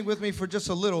With me for just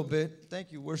a little bit.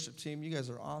 Thank you, worship team. You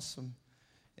guys are awesome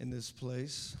in this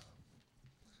place.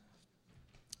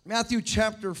 Matthew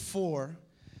chapter 4.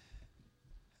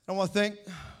 I want to thank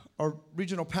our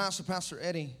regional pastor, Pastor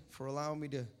Eddie, for allowing me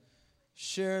to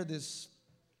share this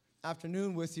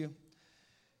afternoon with you.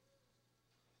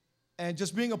 And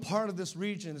just being a part of this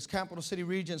region, this capital city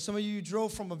region. Some of you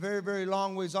drove from a very, very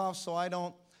long ways off, so I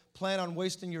don't plan on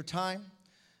wasting your time.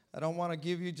 I don't want to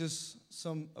give you just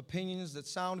some opinions that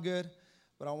sound good,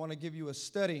 but I want to give you a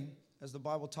study, as the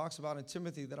Bible talks about in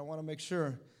Timothy, that I want to make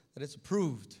sure that it's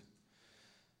approved.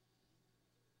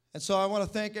 And so I want to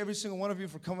thank every single one of you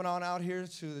for coming on out here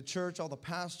to the church, all the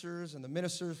pastors and the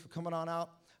ministers for coming on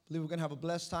out. I believe we're going to have a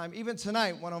blessed time. Even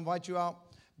tonight, I want to invite you out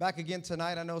back again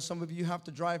tonight. I know some of you have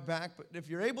to drive back, but if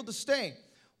you're able to stay, I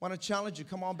want to challenge you.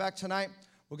 Come on back tonight.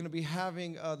 We're going to be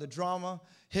having the drama,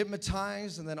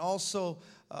 Hypnotized, and then also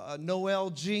Noel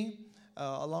G,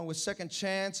 along with Second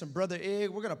Chance and Brother Ig.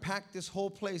 We're going to pack this whole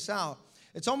place out.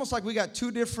 It's almost like we got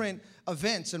two different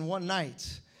events in one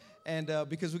night. And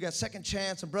because we got Second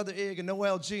Chance and Brother Ig and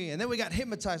Noel G. And then we got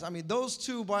Hypnotized. I mean, those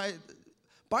two by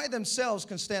themselves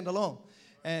can stand alone.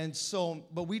 And so,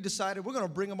 but we decided we're going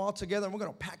to bring them all together and we're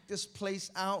going to pack this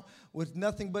place out with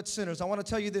nothing but sinners. I want to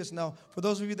tell you this now, for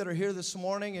those of you that are here this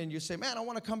morning and you say, man, I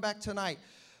want to come back tonight.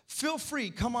 Feel free,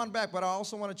 come on back, but I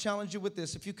also want to challenge you with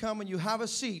this. If you come and you have a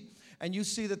seat and you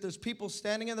see that there's people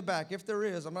standing in the back, if there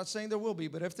is, I'm not saying there will be,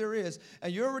 but if there is,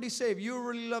 and you're already saved, you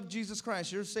already love Jesus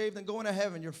Christ, you're saved and going to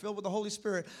heaven, you're filled with the Holy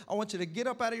Spirit, I want you to get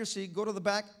up out of your seat, go to the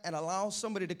back, and allow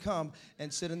somebody to come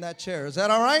and sit in that chair. Is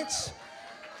that all right?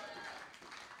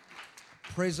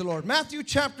 Praise the Lord. Matthew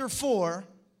chapter 4,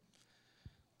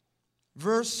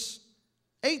 verse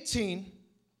 18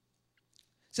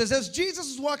 says, as Jesus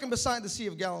was walking beside the Sea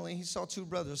of Galilee, he saw two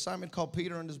brothers, Simon called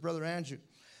Peter and his brother Andrew.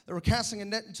 They were casting a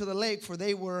net into the lake, for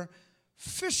they were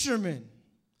fishermen.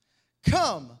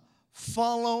 Come,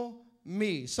 follow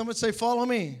me. Someone say, follow me.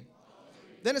 Follow me.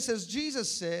 Then it says,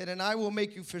 Jesus said, and I will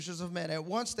make you fishers of men. At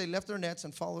once they left their nets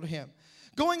and followed him.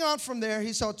 Going on from there,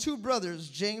 he saw two brothers,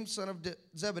 James, son of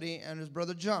Zebedee, and his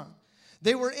brother John.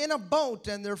 They were in a boat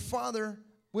and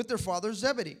with their father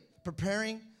Zebedee,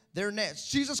 preparing their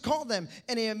nets. Jesus called them,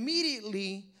 and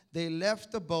immediately they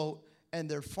left the boat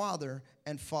and their father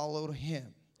and followed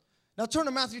him. Now turn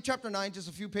to Matthew chapter 9, just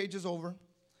a few pages over.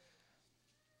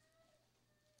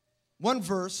 One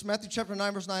verse, Matthew chapter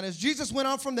 9, verse 9. As Jesus went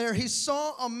on from there, he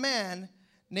saw a man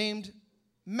named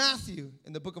Matthew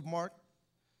in the book of Mark.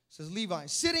 It says Levi,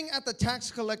 sitting at the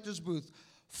tax collector's booth.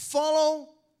 Follow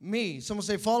me. Someone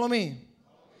say, follow me. Follow me.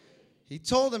 He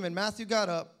told them, and Matthew got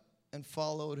up and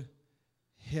followed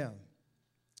him.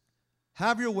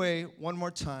 Have your way one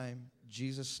more time. In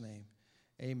Jesus' name,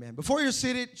 amen. Before you're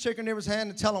seated, shake your neighbor's hand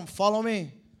and tell them, follow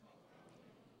me.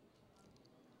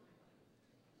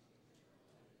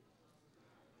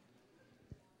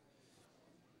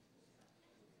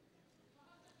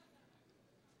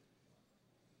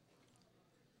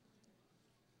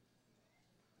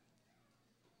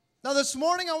 Now, this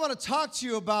morning, I want to talk to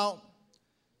you about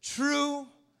true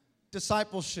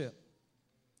discipleship.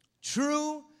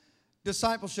 True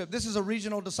discipleship. This is a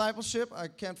regional discipleship. I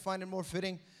can't find it more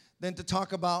fitting than to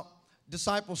talk about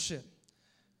discipleship.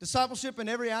 Discipleship in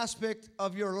every aspect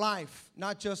of your life,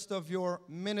 not just of your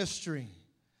ministry.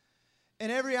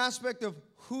 In every aspect of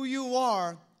who you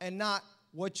are and not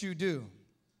what you do.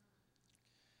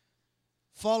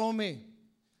 Follow me.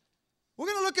 We're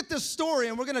going to look at this story,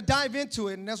 and we're going to dive into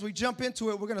it. And as we jump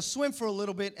into it, we're going to swim for a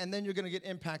little bit, and then you're going to get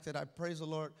impacted. I praise the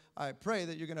Lord. I pray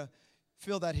that you're going to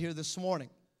feel that here this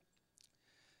morning.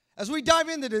 As we dive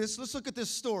into this, let's look at this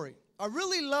story. I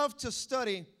really love to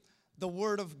study the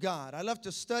Word of God. I love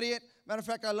to study it. Matter of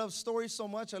fact, I love stories so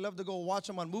much, I love to go watch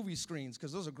them on movie screens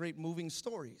because those are great moving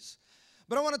stories.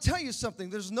 But I want to tell you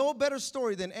something. There's no better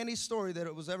story than any story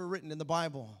that was ever written in the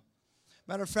Bible.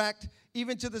 Matter of fact,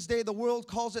 even to this day, the world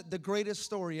calls it the greatest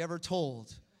story ever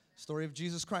told. Story of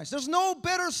Jesus Christ. There's no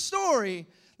better story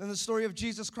than the story of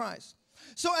Jesus Christ.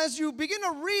 So as you begin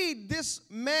to read this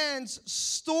man's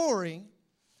story,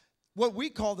 what we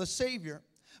call the Savior,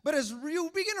 but as you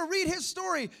begin to read his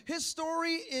story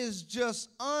is just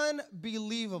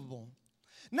unbelievable.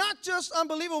 Not just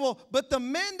unbelievable, but the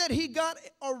men that he got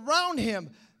around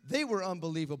him, they were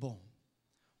unbelievable.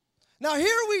 Now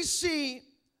here we see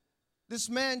this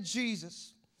man,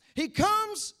 Jesus. He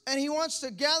comes and he wants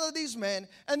to gather these men,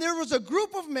 and there was a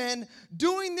group of men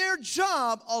doing their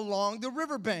job along the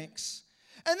riverbanks.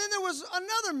 And then there was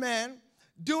another man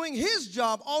doing his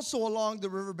job also along the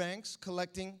riverbanks,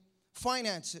 collecting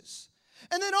finances.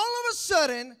 And then all of a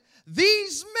sudden,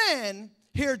 these men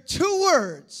hear two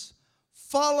words,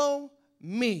 follow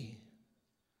me.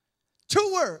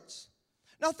 2 words.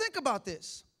 Now think about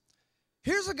this.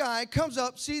 Here's a guy, comes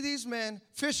up, see these men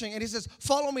fishing, and he says,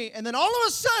 follow me. And then all of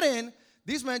a sudden,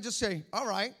 these men just say, all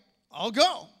right, I'll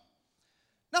go.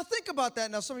 Now think about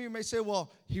that. Now some of you may say,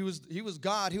 well, he was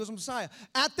God, he was Messiah.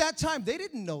 At that time, they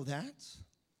didn't know that.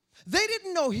 They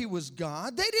didn't know he was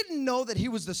God. They didn't know that he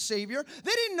was the Savior.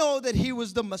 They didn't know that he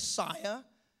was the Messiah.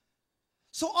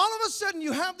 So all of a sudden,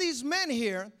 you have these men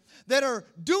here that are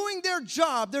doing their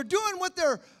job. They're doing what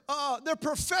their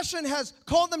profession has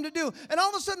called them to do. And all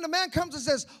of a sudden, the man comes and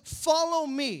says, follow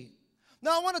me.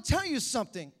 Now, I want to tell you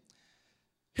something.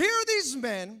 Here are these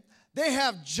men. They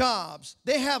have jobs.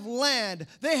 They have land.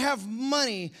 They have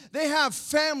money. They have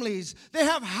families. They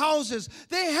have houses.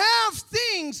 They have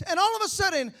things. And all of a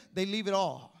sudden, they leave it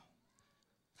all.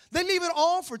 They leave it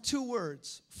all for 2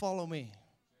 words, follow me.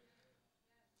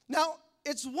 Now,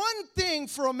 it's one thing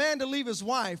for a man to leave his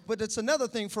wife, but it's another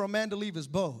thing for a man to leave his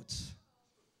boat.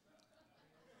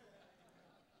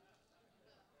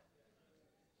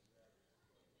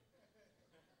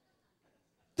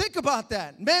 Think about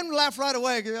that. Men laugh right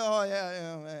away. Oh,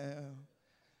 yeah.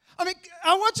 I mean,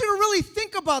 I want you to really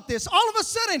think about this. All of a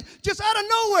sudden, just out of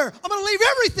nowhere, I'm going to leave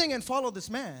everything and follow this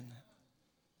man.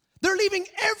 They're leaving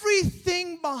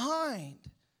everything behind.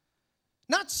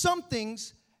 Not some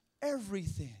things,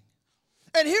 everything.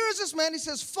 And here is this man, he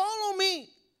says, follow me,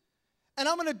 and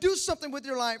I'm going to do something with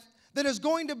your life that is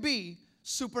going to be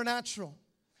supernatural.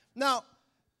 Now,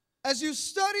 as you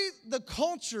study the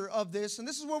culture of this, and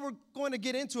this is what we're going to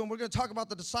get into, and we're going to talk about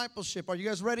the discipleship. Are you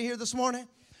guys ready here this morning?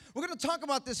 We're going to talk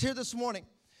about this here this morning.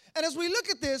 And as we look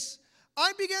at this,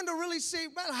 I began to really see,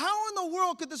 man, how in the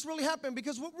world could this really happen?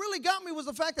 Because what really got me was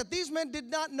the fact that these men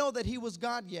did not know that he was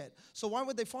God yet. So why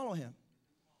would they follow him?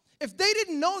 If they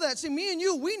didn't know that, see, me and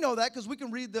you, we know that because we can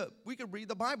read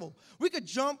the Bible. We could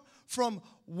jump from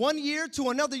 1 year to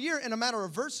another year in a matter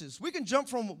of verses. We can jump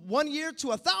from 1 year to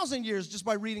 1,000 years just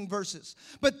by reading verses.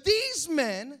 But these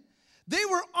men, they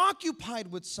were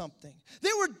occupied with something.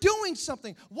 They were doing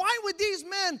something. Why would these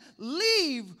men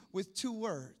leave with 2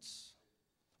 words?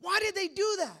 Why did they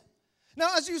do that?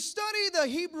 Now, as you study the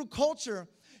Hebrew culture,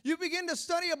 you begin to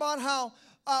study about how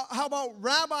about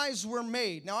rabbis were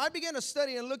made. Now, I began to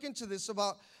study and look into this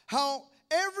about how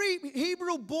every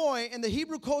Hebrew boy in the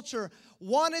Hebrew culture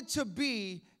wanted to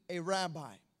be a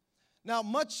rabbi. Now,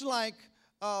 much like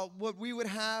what we would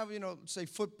have, say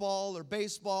football or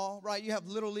baseball, right? You have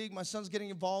Little League. My son's getting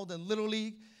involved in Little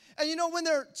League. And when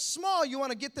they're small, you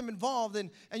want to get them involved, and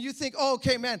you think, oh,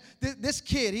 okay, man, this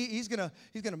kid, he's gonna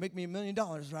make me $1 million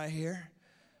right here.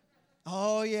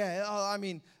 Oh yeah. I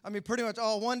mean, pretty much.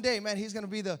 Oh, one day, man, he's gonna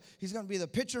be the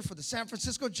pitcher for the San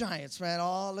Francisco Giants, man.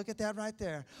 Oh, look at that right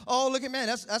there. Oh, look at, man,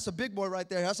 that's a big boy right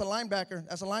there. That's a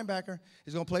linebacker.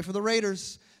 He's gonna play for the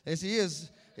Raiders. Yes, he is.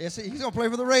 Yes, he's gonna play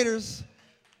for the Raiders.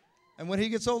 And when he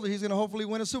gets older, he's gonna hopefully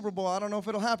win a Super Bowl. I don't know if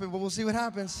it'll happen, but we'll see what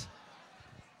happens.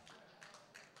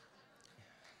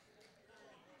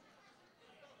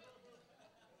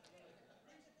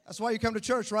 That's why you come to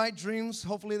church, right? Dreams,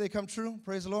 hopefully they come true.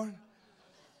 Praise the Lord.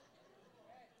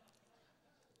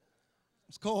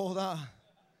 It's cold, huh?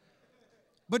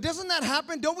 But doesn't that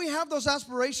happen? Don't we have those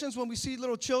aspirations when we see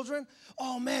little children?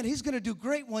 Oh, man, he's going to do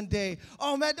great one day.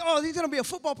 Oh, man, he's going to be a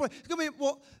football player.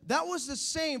 Well, that was the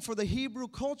same for the Hebrew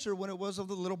culture when it was of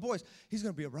the little boys. He's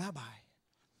going to be a rabbi.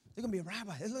 They're going to be a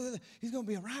rabbi. He's going to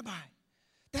be a rabbi.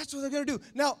 That's what they're going to do.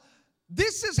 Now,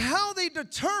 this is how they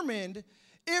determined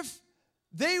if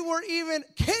they were even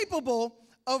capable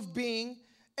of being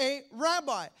a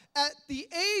rabbi. At the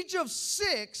age of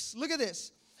 6, look at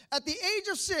this. At the age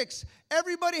of 6,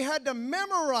 everybody had to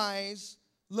memorize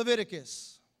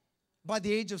Leviticus by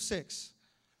the age of 6.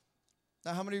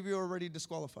 Now, how many of you are already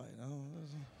disqualified?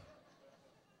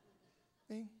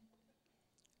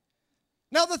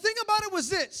 Now, the thing about it was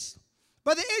this.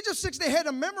 By the age of 6, they had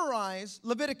to memorize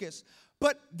Leviticus.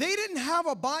 But they didn't have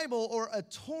a Bible or a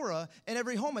Torah in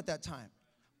every home at that time.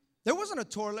 There wasn't a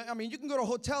Torah. I mean, you can go to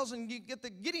hotels and you get the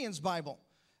Gideon's Bible.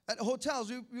 At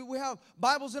hotels, we have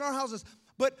Bibles in our houses.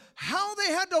 But how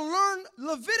they had to learn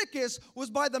Leviticus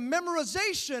was by the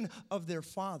memorization of their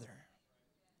father.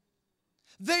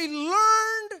 They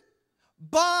learned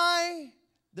by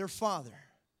their father.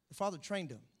 Their father trained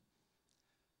them.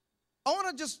 I want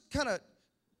to just kind of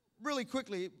really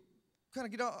quickly kind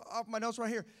of get off my notes right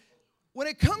here. When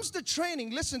it comes to training,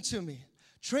 listen to me.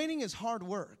 Training is hard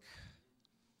work.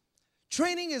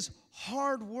 Training is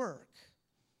hard work.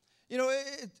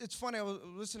 It's funny. I was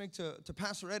listening to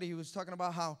Pastor Eddie. He was talking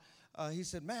about how he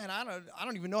said, man, I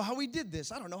don't even know how we did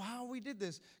this. I don't know how we did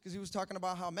this. Because he was talking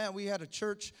about how, man, we had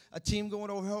a team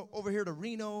going over here to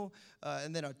Reno,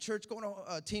 and then a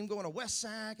team going to West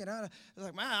Sac. And I was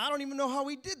like, man, I don't even know how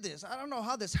we did this. I don't know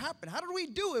how this happened. How did we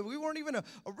do it? We weren't even a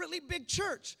really big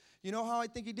church. You know how I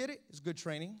think he did it? It's good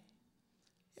training.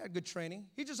 He had good training.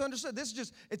 He just understood.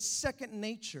 It's second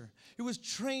nature. He was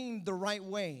trained the right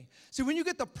way. See, when you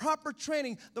get the proper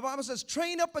training, the Bible says,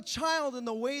 train up a child in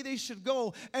the way they should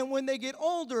go, and when they get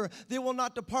older, they will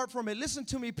not depart from it. Listen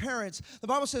to me, parents. The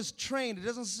Bible says train. It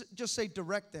doesn't just say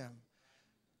direct them.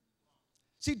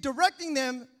 See, directing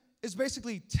them is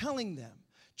basically telling them.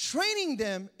 Training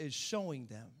them is showing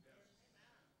them.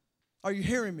 Are you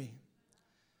hearing me?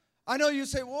 I know you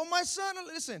say, well, my son,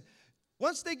 listen.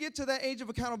 Once they get to that age of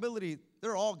accountability,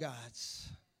 they're all God's.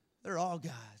 They're all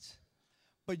God's.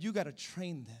 But you got to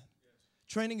train them.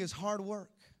 Training is hard work.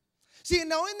 See,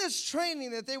 now in this training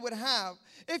that they would have,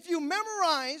 if you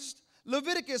memorized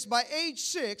Leviticus by age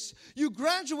 6, you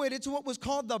graduated to what was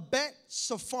called the Bet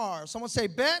Safar. Someone say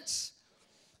Bet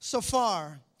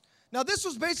Safar. Now, this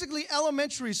was basically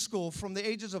elementary school from the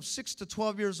ages of 6 to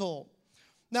 12 years old.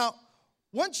 Now,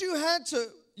 once you had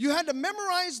to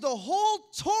memorize the whole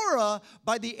Torah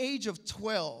by the age of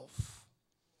 12.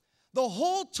 The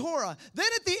whole Torah. Then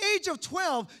at the age of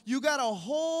 12, you got a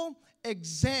whole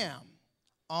exam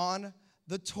on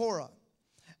the Torah.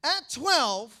 At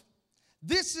 12,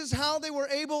 this is how they were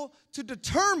able to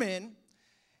determine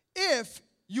if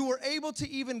you were able to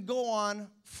even go on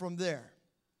from there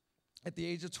at the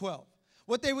age of 12.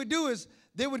 What they would do is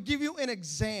they would give you an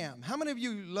exam. How many of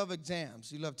you love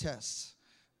exams? You love tests?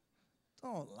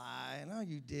 Don't lie. No,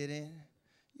 you didn't.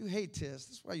 You hate tests.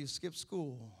 That's why you skip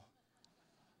school.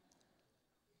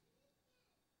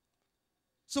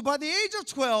 So by the age of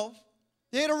 12,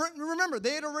 they had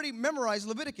already memorized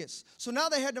Leviticus. So now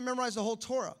they had to memorize the whole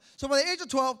Torah. So by the age of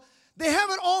 12, they have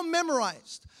it all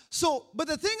memorized. But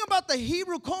the thing about the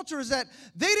Hebrew culture is that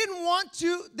they didn't want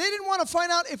to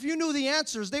find out if you knew the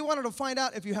answers. They wanted to find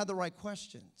out if you had the right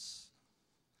questions.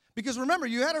 Because remember,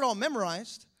 you had it all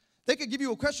memorized. They could give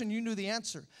you a question, you knew the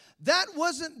answer. That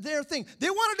wasn't their thing.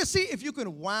 They wanted to see if you could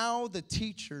wow the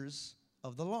teachers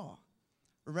of the law.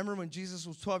 Remember when Jesus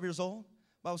was 12 years old?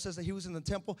 The Bible says that he was in the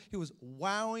temple. He was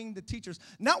wowing the teachers.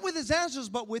 Not with his answers,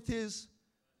 but with his...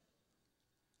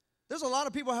 There's a lot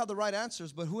of people who have the right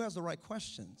answers, but who has the right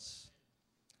questions?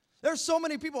 There's so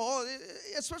many people,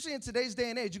 especially in today's day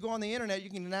and age, you go on the internet,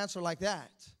 you can get an answer like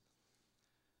that.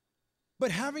 But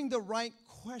having the right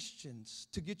questions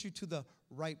to get you to the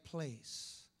right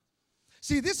place.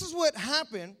 See, this is what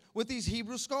happened with these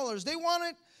Hebrew scholars. They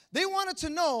wanted to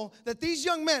know that these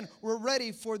young men were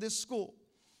ready for this school.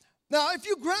 Now, if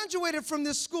you graduated from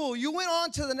this school, you went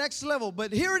on to the next level.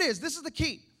 But here it is. This is the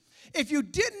key. If you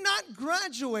did not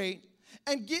graduate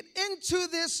and get into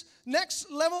this next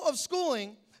level of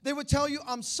schooling, they would tell you,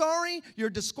 I'm sorry, you're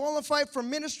disqualified from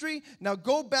ministry. Now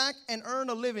go back and earn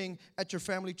a living at your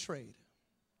family trade.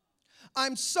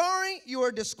 I'm sorry, you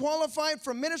are disqualified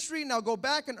from ministry. Now go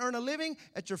back and earn a living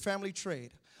at your family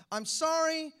trade. I'm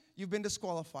sorry, you've been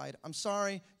disqualified. I'm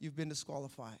sorry, you've been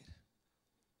disqualified.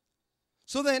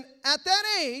 So then, at that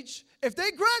age, if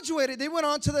they graduated, they went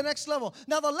on to the next level.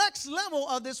 Now, the next level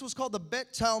of this was called the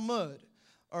Bet Talmud,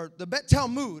 or the Bet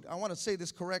Talmud. I want to say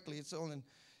this correctly. It's all in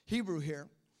Hebrew here.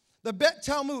 The Bet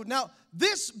Talmud. Now,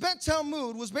 this Bet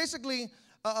Talmud was basically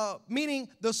meaning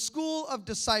the school of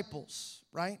disciples,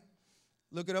 right?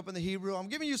 Look it up in the Hebrew. I'm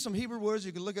giving you some Hebrew words.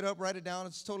 You can look it up, write it down.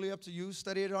 It's totally up to you.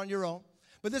 Study it on your own.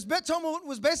 But this Bet Talmud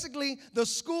was basically the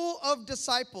school of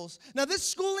disciples. Now, this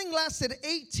schooling lasted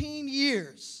 18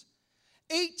 years.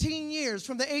 18 years,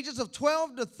 from the ages of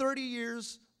 12 to 30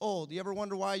 years old. You ever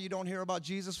wonder why you don't hear about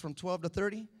Jesus from 12 to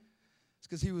 30? It's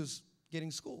because he was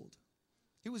getting schooled.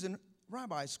 He was in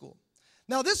rabbi school.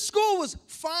 Now, this school was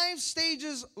 5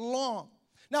 stages long.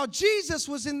 Now, Jesus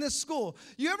was in this school.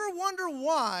 You ever wonder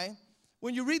why,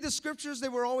 when you read the scriptures, they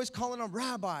were always calling him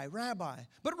rabbi, rabbi.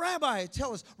 But rabbi,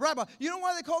 tell us, rabbi. You know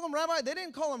why they called him rabbi? They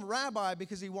didn't call him rabbi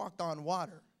because he walked on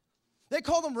water. They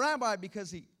called him rabbi because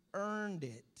he earned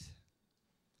it.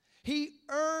 He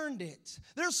earned it.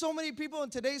 There's so many people in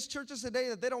today's churches today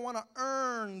that they don't want to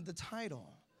earn the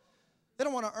title. They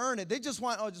don't want to earn it. They just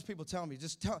want, just people tell me.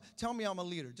 Just tell me I'm a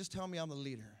leader. Just tell me I'm a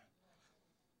leader.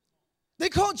 They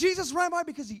called Jesus rabbi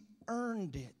because he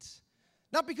earned it.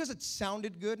 Not because it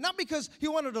sounded good. Not because he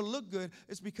wanted to look good.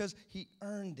 It's because he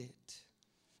earned it.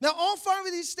 Now, all 5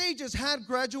 of these stages had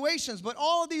graduations, but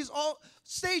all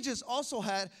stages also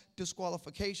had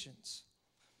disqualifications.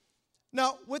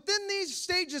 Now, within these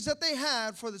stages that they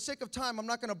had, for the sake of time, I'm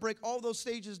not going to break all those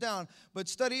stages down, but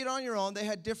study it on your own. They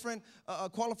had different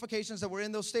qualifications that were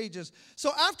in those stages.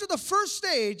 So after the first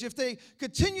stage, if they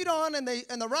continued on and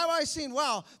the rabbi seen,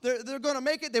 wow, they're going to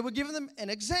make it, they would give them an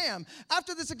exam.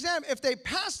 After this exam, if they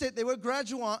passed it, they would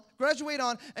graduate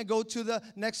on and go to the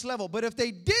next level. But if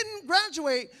they didn't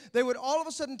graduate, they would all of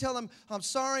a sudden tell them, I'm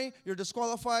sorry, you're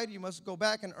disqualified. You must go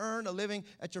back and earn a living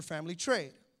at your family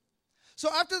trade. So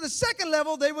after the second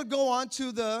level, they would go on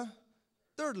to the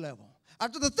third level.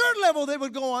 After the third level, they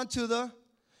would go on to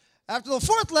after the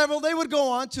fourth level, they would go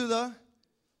on to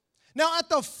Now at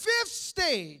the fifth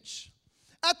stage,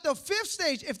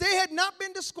 if they had not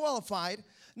been disqualified,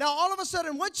 now all of a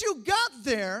sudden, once you got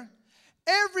there,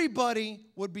 everybody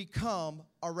would become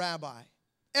a rabbi.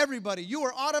 Everybody. You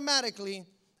were automatically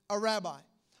a rabbi.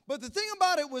 But the thing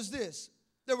about it was this.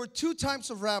 There were two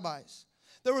types of rabbis.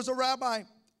 There was a rabbi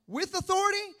with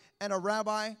authority and a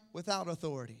rabbi without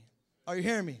authority. Are you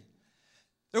hearing me?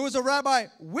 There was a rabbi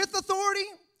with authority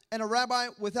and a rabbi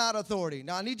without authority.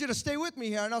 Now, I need you to stay with me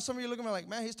here. I know some of you are looking at me like,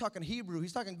 man, he's talking Hebrew.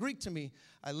 He's talking Greek to me.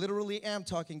 I literally am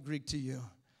talking Greek to you.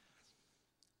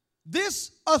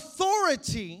 This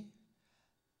authority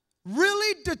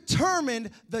really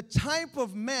determined the type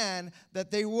of man that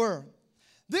they were.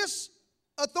 This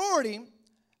authority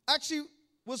actually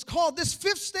was called, this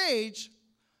fifth stage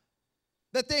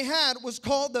that they had was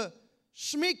called the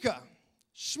Shmika.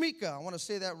 Shmika, I want to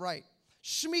say that right.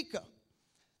 Shmika.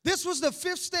 This was the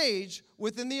fifth stage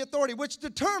within the authority, which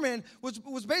determined,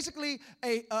 was basically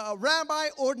a rabbi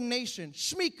ordination.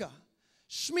 Shmika.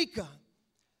 Shmika.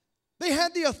 They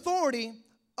had the authority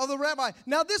of the rabbi.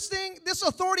 Now this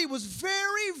authority was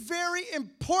very, very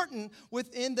important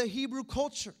within the Hebrew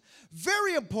culture.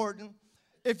 Very important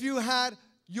if you had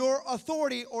your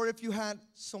authority or if you had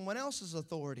someone else's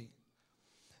authority.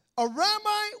 A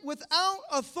rabbi without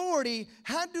authority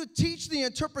had to teach the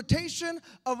interpretation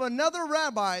of another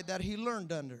rabbi that he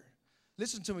learned under.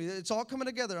 Listen to me. It's all coming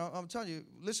together. I'm telling you.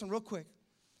 Listen real quick.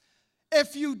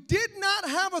 If you did not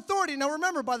have authority, now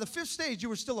remember, by the fifth stage, you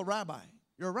were still a rabbi.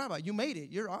 You're a rabbi. You made it.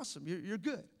 You're awesome. You're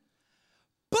good.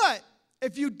 But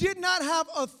if you did not have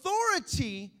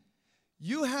authority,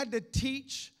 you had to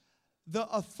teach the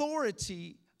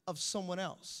authority of someone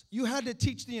else. You had to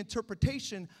teach the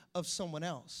interpretation of someone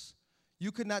else.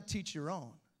 You could not teach your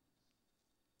own.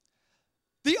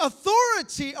 The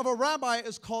authority of a rabbi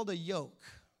is called a yoke.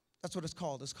 That's what it's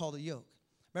called. It's called a yoke.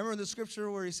 Remember in the scripture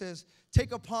where he says,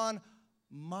 take upon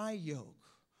my yoke.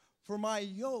 For my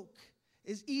yoke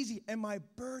is easy and my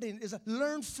burden is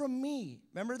learn from me.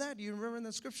 Remember that? Do you remember in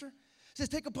the scripture? It says,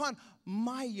 take upon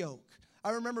my yoke.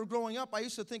 I remember growing up, I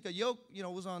used to think a yoke,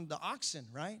 was on the oxen,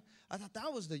 right? I thought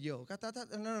that was the yoke. I thought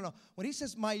that, no. When he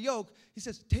says my yoke, he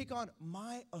says, take on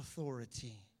my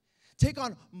authority. Take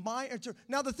on my authority.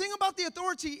 Now, the thing about the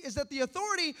authority is that the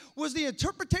authority was the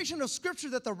interpretation of Scripture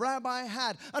that the rabbi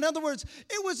had. In other words,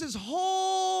 it was his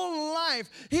whole life.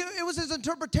 It was his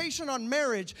interpretation on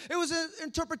marriage. It was his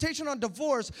interpretation on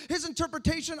divorce. His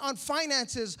interpretation on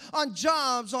finances, on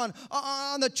jobs, on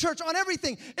the church, on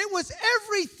everything. It was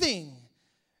everything.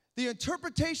 The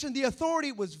interpretation, the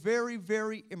authority was very,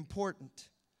 very important.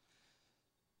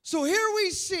 So here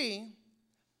we see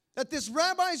that this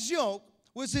rabbi's yoke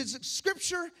was his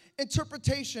scripture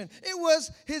interpretation. It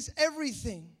was his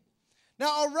everything.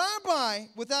 Now, a rabbi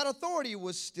without authority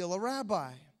was still a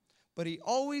rabbi, but he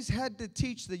always had to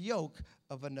teach the yoke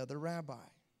of another rabbi.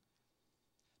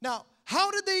 Now, how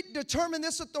did they determine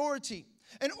this authority?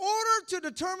 In order to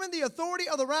determine the authority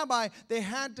of the rabbi, they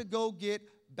had to go get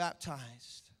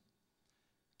baptized.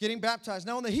 Getting baptized.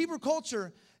 Now, in the Hebrew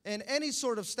culture, in any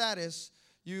sort of status,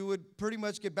 you would pretty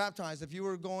much get baptized. If you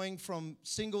were going from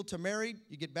single to married,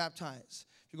 you get baptized.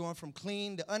 If you're going from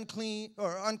clean to unclean,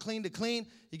 or unclean to clean,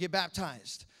 you get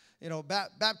baptized.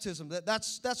 Baptism.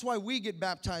 That's why we get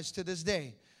baptized to this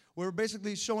day. We're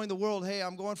basically showing the world, hey,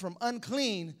 I'm going from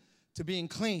unclean to being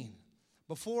clean.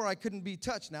 Before, I couldn't be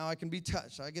touched. Now I can be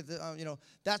touched. I get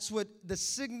that's what the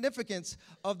significance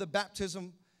of the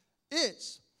baptism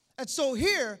is. And so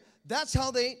here, that's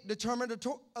how they determined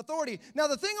authority. Now,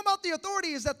 the thing about the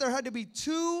authority is that there had to be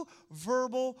two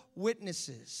verbal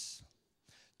witnesses.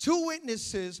 Two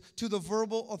witnesses to the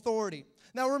verbal authority.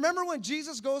 Now, remember when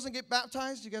Jesus goes and get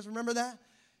baptized? You guys remember that?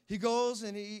 He goes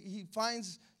and he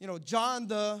finds, John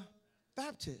the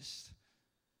Baptist.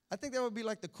 I think that would be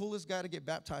like the coolest guy to get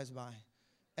baptized by.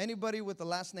 Anybody with the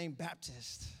last name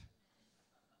Baptist.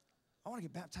 I want to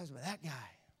get baptized by that guy.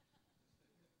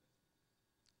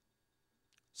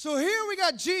 So here we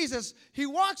got Jesus. He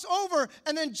walks over,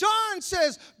 and then John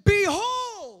says,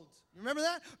 behold. You remember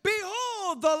that?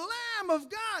 Behold, the Lamb of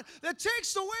God that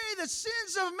takes away the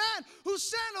sins of man, whose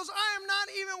sandals I am not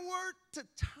even worth to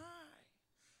tie.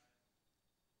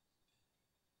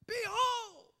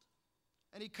 Behold.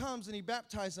 And he comes and he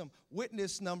baptizes them.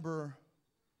 Witness number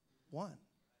 1.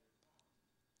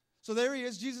 So there he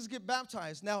is. Jesus gets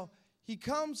baptized. Now, he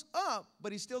comes up,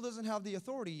 but he still doesn't have the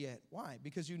authority yet. Why?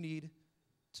 Because you need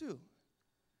 2.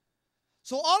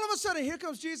 So all of a sudden, here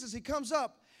comes Jesus. He comes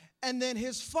up, and then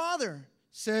his father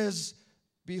says,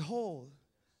 behold,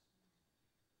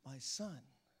 my son.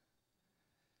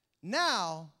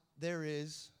 Now there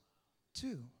is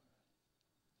 2.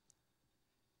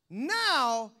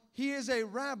 Now he is a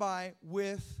rabbi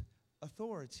with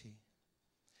authority.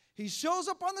 He shows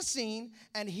up on the scene,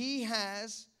 and he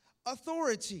has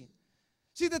authority.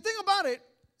 See, the thing about it,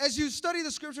 as you study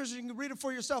the scriptures, you can read it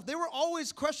for yourself. They were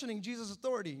always questioning Jesus'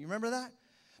 authority. You remember that?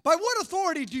 By what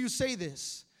authority do you say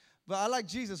this? But I like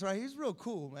Jesus, right? He's real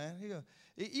cool, man.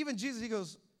 Even Jesus, he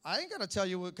goes, I ain't got to tell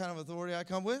you what kind of authority I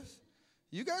come with.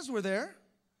 You guys were there.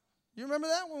 You remember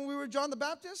that when we were John the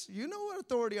Baptist? You know what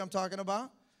authority I'm talking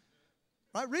about.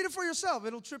 Right? Read it for yourself.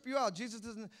 It'll trip you out. Jesus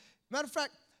doesn't. Matter of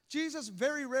fact, Jesus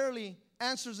very rarely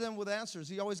answers them with answers.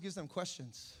 He always gives them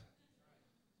questions.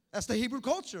 That's the Hebrew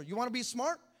culture. You want to be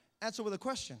smart? Answer with a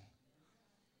question.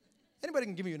 Anybody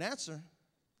can give you an answer.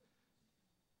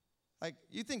 Like,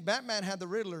 you think Batman had the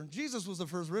Riddler. Jesus was the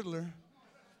first Riddler.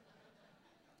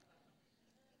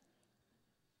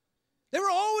 They were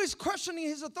always questioning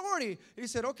his authority. He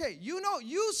said, okay, you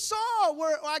saw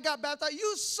where I got baptized.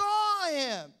 You saw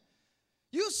him.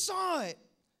 You saw it.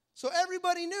 So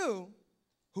everybody knew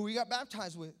who he got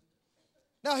baptized with.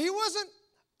 Now, he wasn't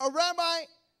a rabbi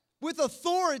with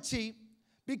authority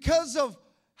because of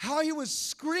how he was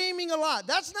screaming a lot.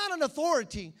 That's not an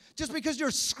authority just because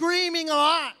you're screaming a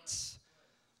lot.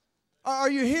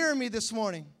 Are you hearing me this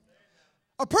morning?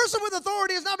 A person with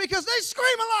authority is not because they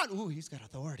scream a lot. Ooh, he's got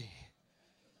authority.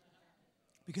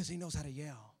 Because he knows how to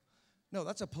yell. No,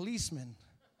 that's a policeman.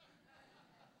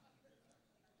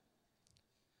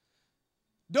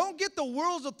 Don't get the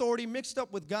world's authority mixed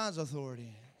up with God's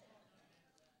authority.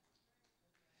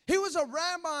 He was a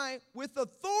rabbi with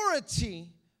authority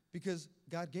because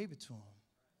God gave it to him.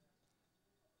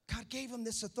 God gave him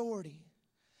this authority.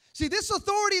 See, this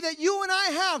authority that you and I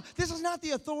have, this is not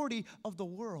the authority of the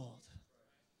world.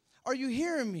 Are you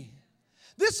hearing me?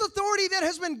 This authority that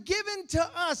has been given to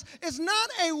us is not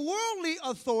a worldly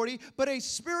authority, but a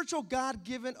spiritual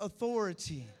God-given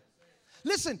authority.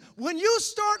 Listen, when you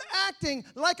start acting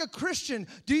like a Christian,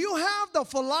 do you have the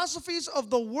philosophies of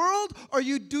the world, or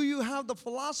do you have the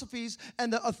philosophies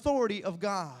and the authority of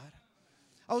God?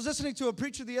 I was listening to a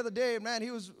preacher the other day, and man, he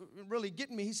was really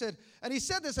getting me. He said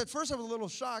this, at first I was a little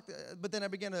shocked, but then I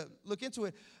began to look into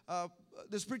it.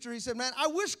 This preacher, he said, man, I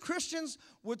wish Christians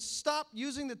would stop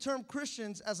using the term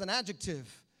Christians as an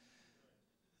adjective.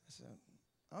 I said,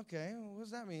 okay, what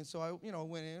does that mean? So I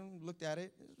went in and looked at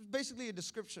it. It was basically a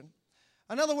description.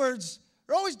 In other words,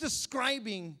 they're always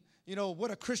describing,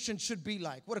 what a Christian should be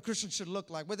like, what a Christian should look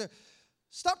like.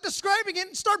 Stop describing it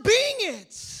and start being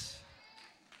it.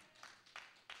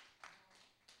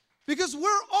 Because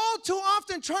we're all too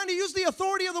often trying to use the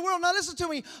authority of the world. Now listen to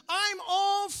me. I'm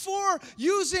all for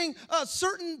using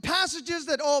certain passages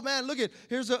that, oh man, look at,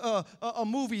 here's a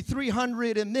movie,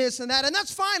 300 and this and that. And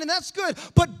that's fine and that's good.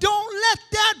 But don't let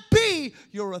that be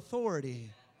your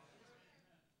authority.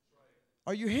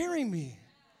 Are you hearing me?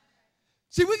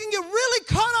 See, we can get really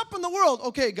caught up in the world.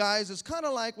 Okay, guys, it's kind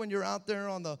of like when you're out there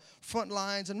on the front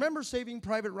lines. And remember Saving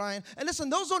Private Ryan? And listen,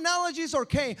 those analogies are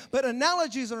okay, but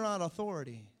analogies are not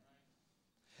authority.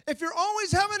 If you're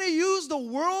always having to use the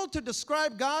world to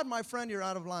describe God, my friend, you're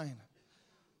out of line.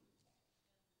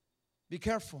 Be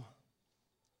careful.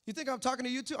 You think I'm talking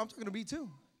to you too? I'm talking to me too.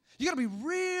 You got to be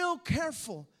real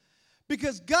careful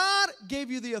because God gave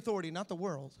you the authority, not the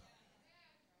world.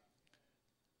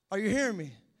 Are you hearing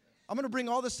me? I'm going to bring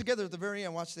all this together at the very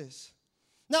end. Watch this.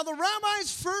 Now, the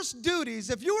rabbi's first duties,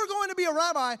 if you were going to be a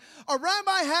rabbi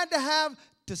had to have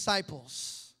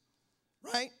disciples,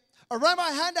 right? A rabbi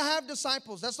had to have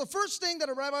disciples. That's the first thing that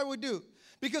a rabbi would do.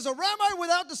 Because a rabbi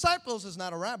without disciples is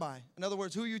not a rabbi. In other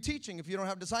words, who are you teaching if you don't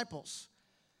have disciples?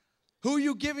 Who are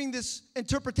you giving this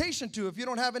interpretation to if you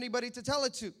don't have anybody to tell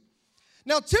it to?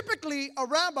 Now, typically, a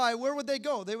rabbi, where would they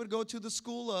go? They would go to the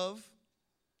school of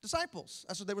disciples.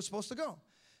 That's what they were supposed to go.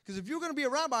 Because if you're going to be a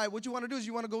rabbi, what you want to do is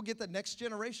you want to go get the next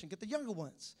generation, get the younger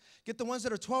ones, get the ones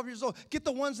that are 12 years old, get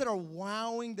the ones that are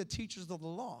wowing the teachers of the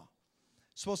law.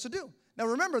 Supposed to do. Now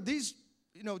remember, these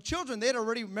children, they had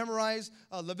already memorized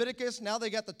Leviticus. Now they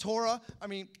got the Torah. I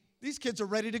mean, these kids are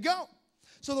ready to go.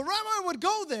 So the rabbi would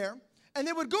go there, and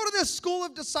they would go to this school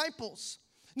of disciples.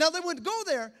 Now, they would go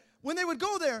there. When they would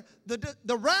go there,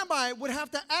 the rabbi would have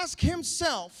to ask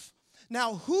himself,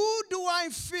 now, who do I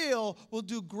feel will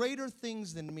do greater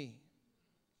things than me?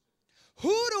 Who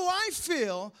do I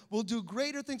feel will do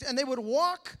greater things? And they would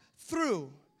walk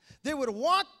through. They would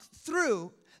walk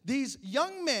through these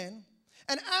young men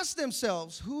and ask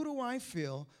themselves, who do I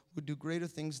feel would do greater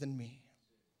things than me?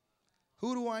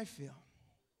 Who do I feel?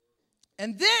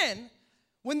 And then,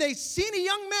 when they seen a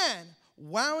young man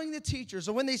wowing the teachers,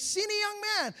 or when they seen a young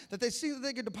man that they see that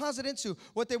they could deposit into,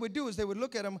 what they would do is they would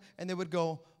look at him and they would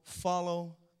go,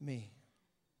 follow me.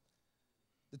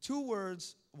 The two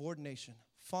words of ordination,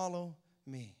 follow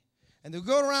me. And they would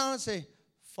go around and say,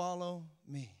 follow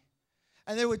me.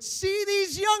 And they would see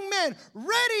these young men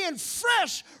ready and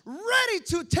fresh, ready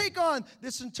to take on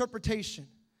this interpretation.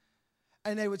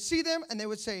 And they would see them and they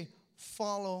would say,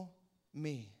 follow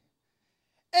me.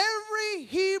 Every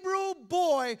Hebrew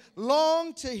boy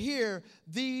longed to hear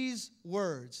these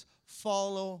words,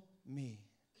 follow me.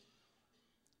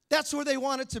 That's where they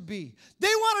wanted to be. They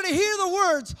wanted to hear the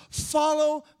words,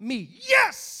 follow me.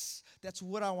 Yes, that's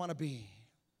what I want to be.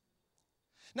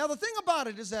 Now, the thing about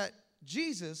it is that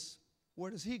Jesus,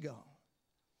 where does he go?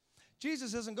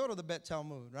 Jesus doesn't go to the Bet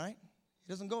Talmud, right? He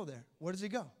doesn't go there. Where does he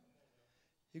go?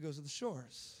 He goes to the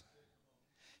shores.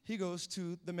 He goes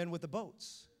to the men with the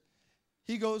boats.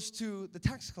 He goes to the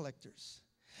tax collectors.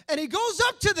 And he goes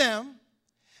up to them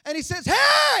and he says,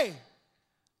 hey,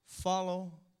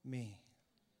 follow me.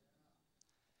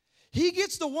 He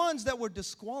gets the ones that were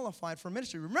disqualified from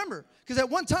ministry. Remember, because at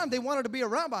one time they wanted to be a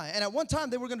rabbi, and at one time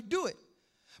they were going to do it.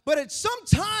 But at some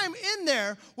time in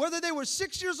there, whether they were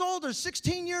 6 years old or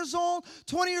 16 years old,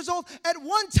 20 years old, at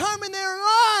one time in their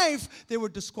life, they were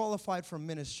disqualified from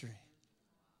ministry.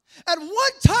 At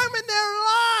one time in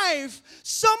their life,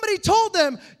 somebody told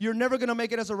them, you're never going to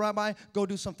make it as a rabbi, go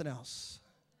do something else.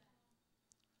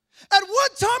 At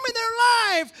one time in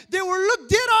their life, they were looked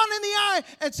dead on in the eye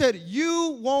and said,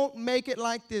 you won't make it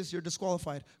like this, you're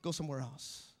disqualified, go somewhere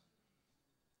else.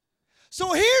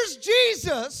 So here's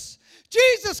Jesus.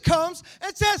 Jesus comes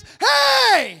and says,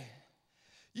 hey,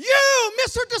 you,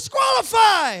 Mr.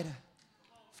 Disqualified,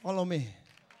 follow me.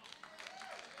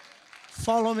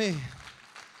 Follow me.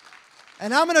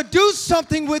 And I'm going to do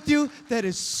something with you that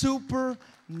is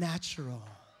supernatural.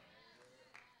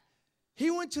 He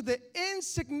went to the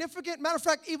insignificant, matter of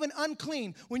fact, even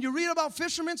unclean. When you read about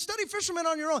fishermen, study fishermen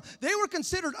on your own. They were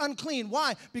considered unclean.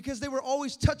 Why? Because they were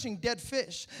always touching dead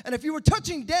fish. And if you were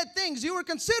touching dead things, you were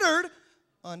considered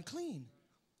unclean.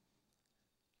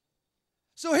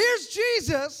 So here's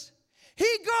Jesus.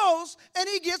 He goes and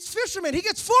he gets fishermen. He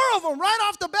gets 4 of them right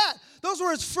off the bat. Those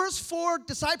were his first 4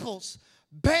 disciples.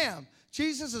 Bam.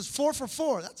 Jesus is 4 for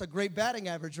 4. That's a great batting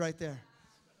average right there.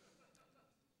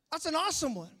 That's an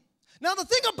awesome one. Now, the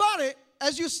thing about it,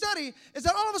 as you study, is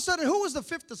that all of a sudden, who was the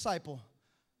 5th disciple?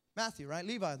 Matthew, right?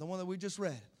 Levi, the one that we just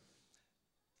read.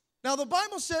 Now, the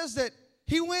Bible says that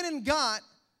he went and got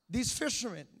these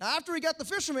fishermen. Now, after he got the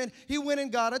fishermen, he went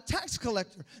and got a tax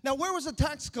collector. Now, where was the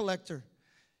tax collector?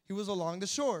 He was along the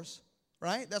shores,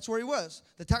 right? That's where he was.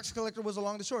 The tax collector was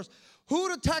along the shores. Who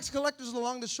do tax collectors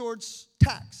along the shores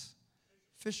tax?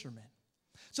 Fishermen.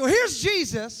 So here's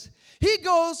Jesus. He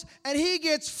goes and he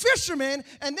gets fishermen,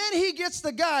 and then he gets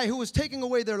the guy who was taking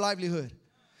away their livelihood.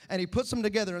 And he puts them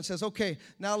together and says, okay,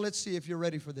 now let's see if you're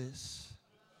ready for this.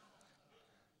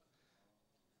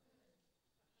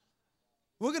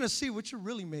 We're going to see what you're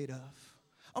really made of.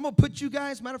 I'm going to put you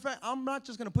guys, matter of fact, I'm not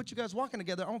just going to put you guys walking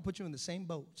together. I'm going to put you in the same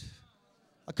boat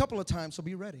a couple of times, so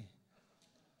be ready.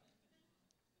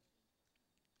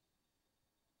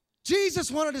 Jesus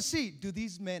wanted to see, do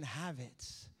these men have it?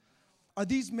 Are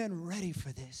these men ready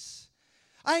for this?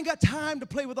 I ain't got time to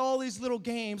play with all these little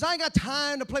games. I ain't got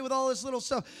time to play with all this little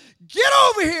stuff. Get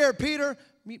over here, Peter.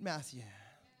 Meet Matthew.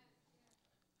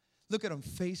 Look at him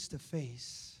face to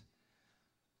face.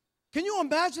 Can you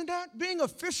imagine that? Being a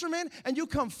fisherman and you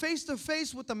come face to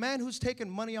face with the man who's taking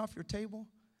money off your table?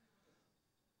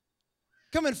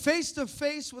 Coming face to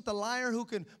face with the liar who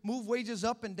can move wages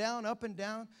up and down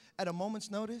at a moment's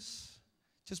notice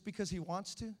just because he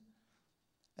wants to?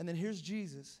 And then here's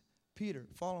Jesus. Peter,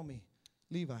 follow me.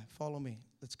 Levi, follow me.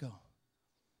 Let's go.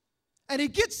 And he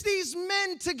gets these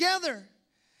men together.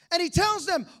 And he tells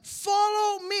them,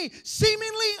 follow me.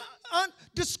 Seemingly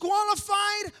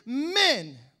disqualified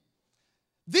men.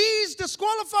 These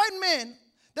disqualified men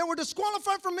that were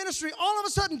disqualified from ministry, all of a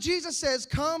sudden Jesus says,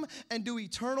 come and do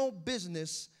eternal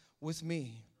business with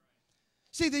me.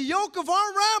 See, the yoke of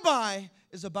our rabbi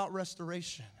is about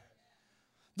restoration.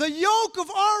 The yoke of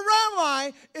our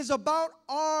rabbi is about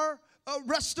our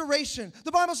restoration.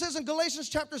 The Bible says in Galatians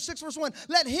chapter 6, verse 1,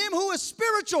 let him who is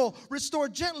spiritual restore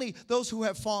gently those who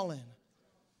have fallen.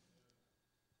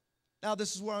 Now,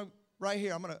 this is where I'm right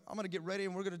here. I'm gonna get ready,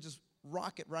 and we're going to just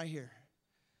rock it right here.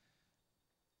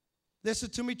 Listen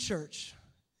to me, church.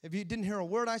 If you didn't hear a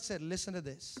word I said, listen to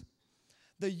this.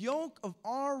 The yoke of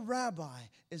our rabbi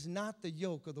is not the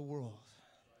yoke of the world.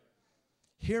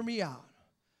 Hear me out.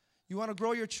 You want to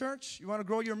grow your church? You want to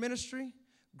grow your ministry?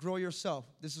 Grow yourself.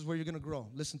 This is where you're going to grow.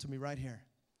 Listen to me right here.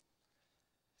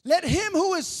 Let him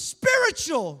who is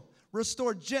spiritual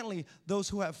restore gently those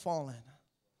who have fallen.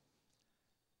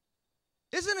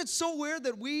 Isn't it so weird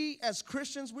that we as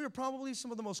Christians, we are probably some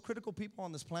of the most critical people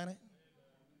on this planet?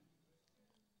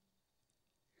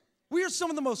 We are some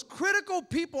of the most critical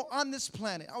people on this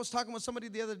planet. I was talking with somebody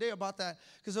the other day about that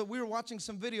because we were watching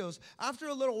some videos. After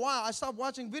a little while, I stopped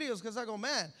watching videos because I go,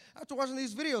 man, after watching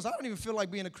these videos, I don't even feel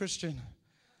like being a Christian.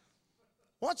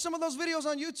 Watch some of those videos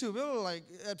on YouTube. It was like,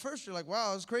 at first you're like,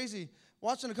 wow, it's crazy.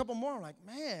 Watching a couple more, I'm like,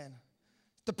 man,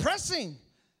 depressing.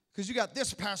 Because you got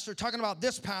this pastor talking about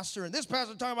this pastor and this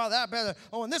pastor talking about that pastor.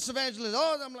 Oh, and this evangelist.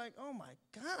 Oh, I'm like, oh my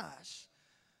gosh.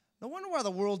 No wonder why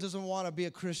the world doesn't want to be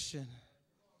a Christian.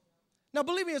 Now,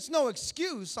 believe me, it's no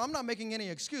excuse. I'm not making any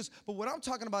excuse. But what I'm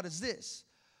talking about is this.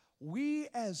 We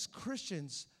as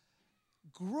Christians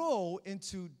grow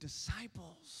into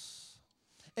disciples.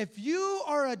 If you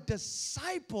are a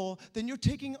disciple, then you're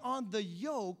taking on the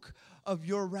yoke of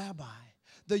your rabbi,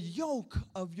 the yoke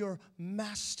of your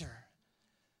master.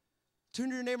 Turn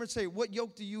to your neighbor and say, what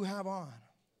yoke do you have on?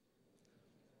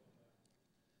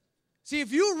 See,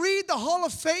 if you read the Hall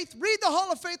of Faith, read the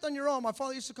Hall of Faith on your own. My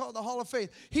father used to call it the Hall of Faith.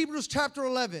 Hebrews chapter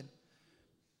 11.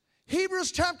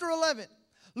 Hebrews chapter 11.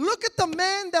 Look at the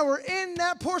men that were in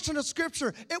that portion of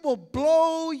Scripture. It will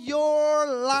blow your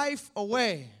life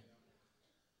away.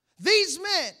 These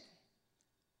men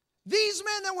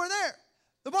that were there.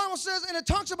 The Bible says, and it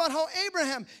talks about how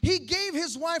Abraham, he gave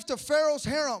his wife to Pharaoh's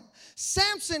harem.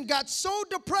 Samson got so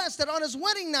depressed that on his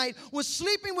wedding night was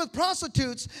sleeping with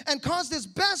prostitutes and caused his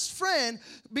best friend,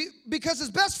 because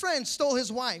his best friend stole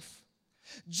his wife.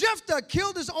 Jephthah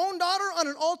killed his own daughter on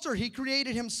an altar he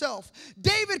created himself.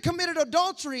 David committed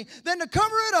adultery, then to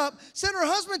cover it up, sent her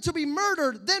husband to be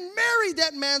murdered, then married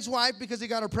that man's wife because he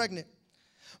got her pregnant.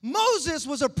 Moses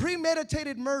was a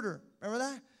premeditated murder. Remember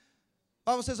that?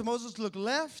 The Bible says that Moses looked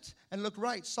left and looked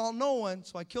right, saw no one,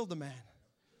 so I killed the man.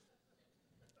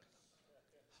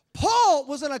 Paul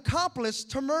was an accomplice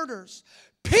to murders.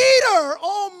 Peter,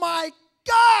 oh my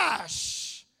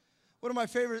gosh, one of my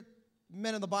favorite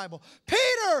men in the Bible.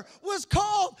 Peter was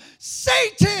called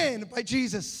Satan by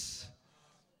Jesus.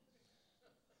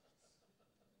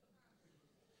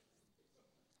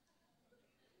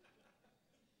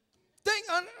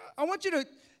 I want you to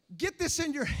get this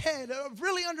in your head.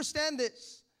 Really understand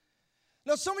this.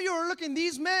 Now, some of you are looking,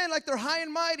 these men, like they're high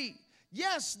and mighty.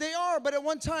 Yes, they are, but at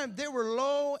one time, they were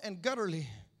low and gutterly.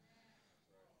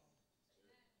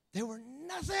 They were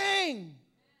nothing.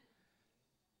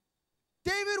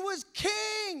 David was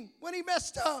king when he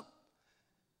messed up.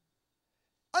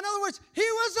 In other words, he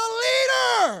was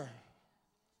a leader.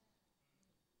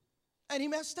 And he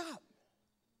messed up.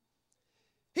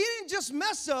 He didn't just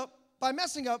mess up by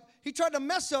messing up. He tried to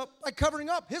mess up by covering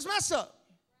up his mess up.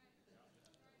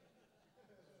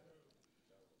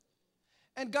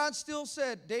 And God still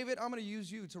said, David, I'm going to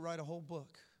use you to write a whole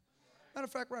book. Matter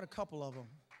of fact, write a couple of them.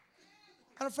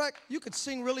 Matter of fact, you could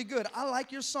sing really good. I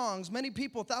like your songs. Many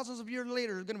people, thousands of years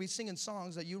later, are going to be singing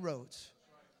songs that you wrote.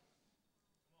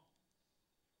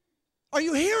 Are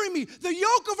you hearing me? The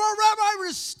yoke of our rabbi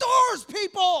restores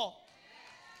people.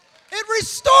 It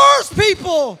restores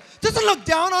people. Doesn't look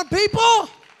down on people.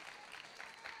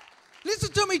 Listen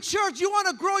to me, church. You want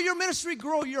to grow your ministry,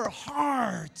 grow your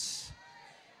heart.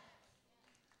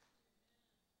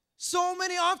 So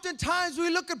many oftentimes we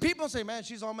look at people and say, man,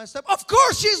 she's all messed up. Of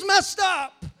course she's messed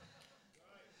up.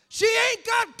 She ain't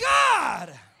got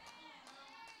God.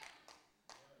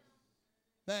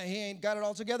 Man, he ain't got it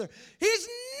all together. He's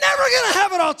never going to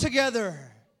have it all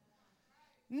together.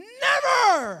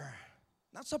 Never.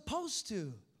 Not supposed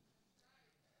to.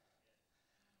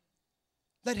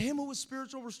 Let him who is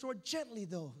spiritual restore gently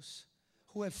those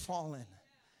who have fallen.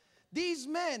 These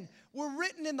men were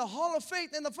written in the Hall of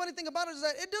Faith. And the funny thing about it is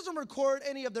that it doesn't record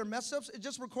any of their mess ups. It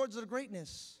just records their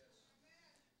greatness.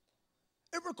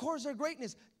 It records their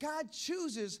greatness. God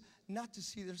chooses not to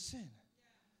see their sin.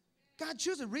 God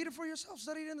chooses. Read it for yourself.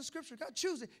 Study it in the Scripture. God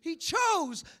chooses. He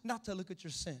chose not to look at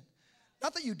your sin.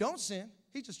 Not that you don't sin.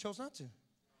 He just chose not to.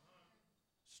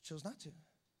 Just chose not to.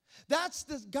 That's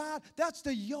the God. That's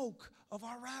the yoke of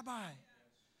our rabbi.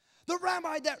 The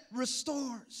rabbi that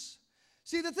restores.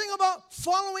 See, the thing about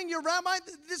following your rabbi,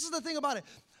 this is the thing about it.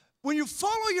 When you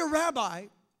follow your rabbi,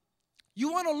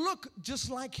 you want to look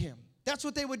just like him. That's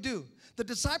what they would do. The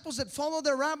disciples that follow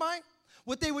their rabbi,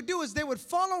 what they would do is they would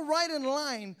follow right in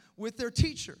line with their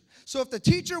teacher. So if the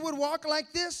teacher would walk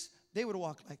like this, they would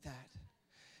walk like that.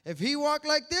 If he walked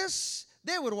like this,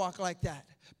 they would walk like that,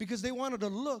 because they wanted to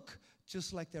look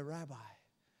just like their rabbi.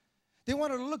 They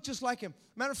wanted to look just like him.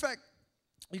 Matter of fact,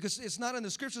 it's not in the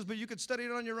scriptures, but you could study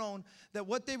it on your own, that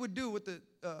what they would do, what the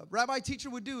rabbi teacher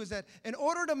would do, is that in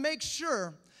order to make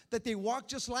sure that they walked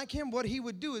just like him, what he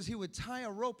would do is he would tie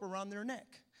a rope around their neck.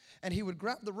 And he would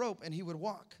grab the rope and he would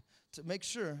walk to make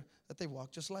sure that they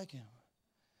walked just like him.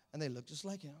 And they looked just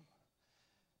like him.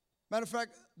 Matter of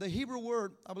fact, the Hebrew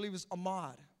word, I believe, is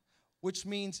amad, which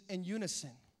means in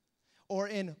unison or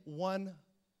in one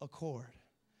accord.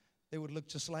 They would look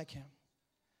just like him.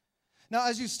 Now,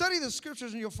 as you study the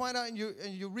scriptures, and you'll find out, and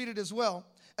you read it as well,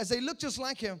 as they look just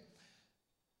like him,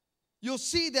 you'll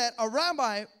see that a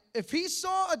rabbi, if he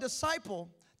saw a disciple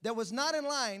that was not in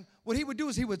line, what he would do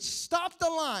is he would stop the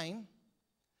line,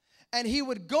 and he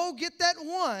would go get that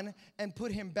one and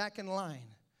put him back in line.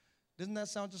 Doesn't that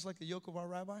sound just like the yoke of our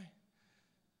rabbi?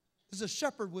 There's a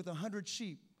shepherd with 100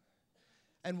 sheep,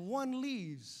 and one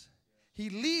leaves. He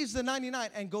leaves the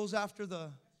 99 and goes after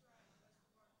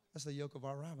that's the yoke of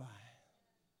our rabbi.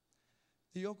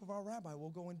 The yoke of our rabbi will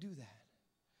go and do that.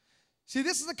 See,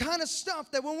 this is the kind of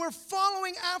stuff that when we're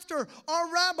following after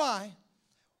our rabbi,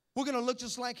 we're going to look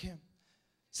just like him.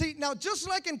 See, now just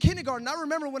like in kindergarten, I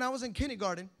remember when I was in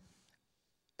kindergarten,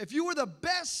 if you were the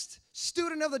best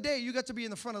student of the day, you got to be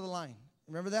in the front of the line.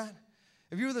 Remember that?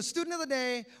 If you were the student of the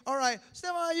day, all right,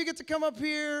 Stefan, you get to come up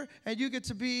here and you get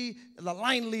to be the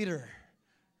line leader,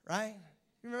 right?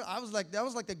 Remember, that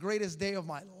was like the greatest day of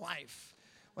my life.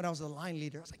 When I was the line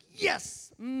leader, I was like,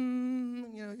 yes.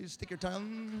 You stick your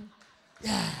tongue.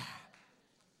 Yeah.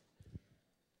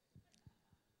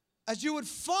 As you would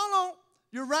follow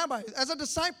your rabbi, as a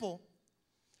disciple,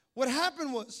 what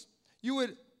happened was you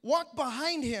would walk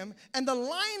behind him, and the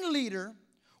line leader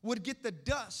would get the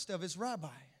dust of his rabbi.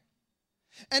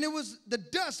 And it was the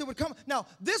dust that would come. Now,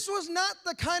 this was not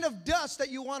the kind of dust that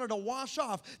you wanted to wash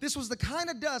off. This was the kind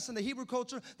of dust in the Hebrew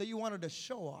culture that you wanted to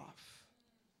show off.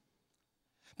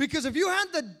 Because if you had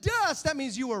the dust, that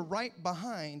means you were right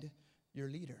behind your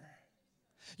leader.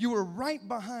 You were right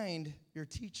behind your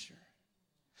teacher.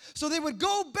 So they would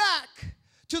go back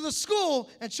to the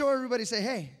school and show everybody, say,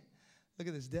 hey, look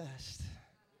at this dust.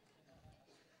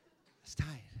 It's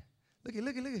tight. Look at.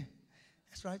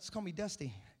 That's right, just call me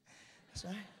Dusty. That's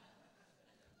right.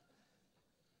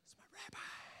 It's my rabbi.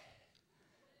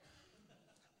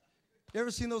 You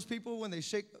ever seen those people when they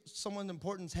shake someone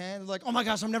important's hand? They're like, oh my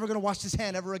gosh, I'm never going to wash this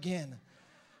hand ever again.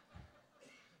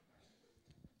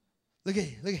 Look at.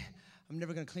 I'm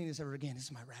never going to clean this ever again. This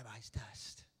is my rabbi's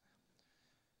dust.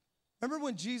 Remember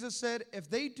when Jesus said, if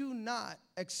they do not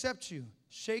accept you,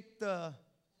 shake the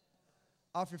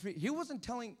off your feet. He wasn't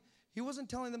telling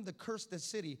them to curse the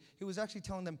city. He was actually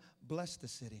telling them, bless the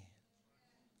city.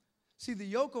 See, the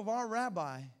yoke of our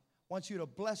rabbi wants you to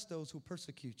bless those who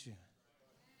persecute you.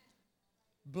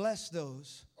 Bless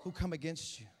those who come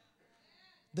against you.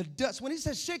 The dust. When he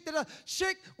says shake the dust,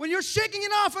 when you're shaking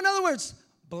it off, in other words,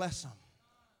 bless them.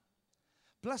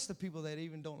 Bless the people that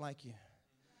even don't like you.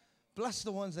 Bless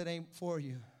the ones that ain't for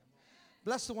you.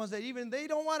 Bless the ones that even they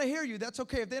don't want to hear you. That's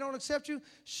okay. If they don't accept you,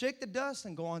 shake the dust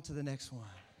and go on to the next one.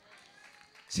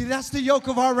 See, that's the yoke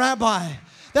of our rabbi.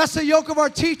 That's the yoke of our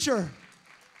teacher.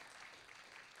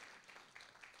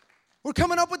 We're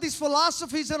coming up with these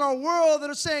philosophies in our world that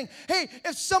are saying, hey,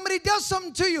 if somebody does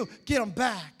something to you, get them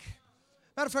back.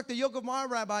 Matter of fact, the yoke of my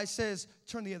rabbi says,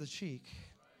 turn the other cheek.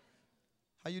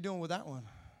 How you doing with that one?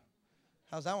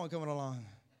 How's that one coming along?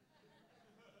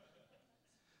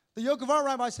 The yoke of our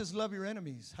rabbi says, love your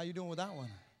enemies. How you doing with that one?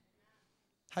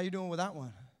 How you doing with that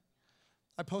one?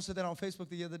 I posted that on Facebook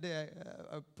the other day.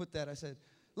 I put that. I said,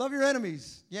 love your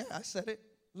enemies. Yeah, I said it.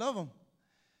 Love them.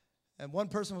 And one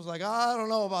person was like, I don't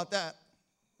know about that.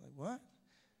 Like, what?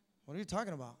 What are you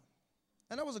talking about?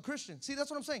 And I was a Christian. See,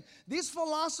 that's what I'm saying. These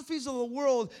philosophies of the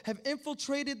world have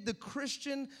infiltrated the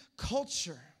Christian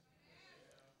culture.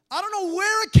 I don't know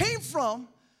where it came from,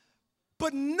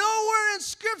 but nowhere in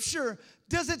Scripture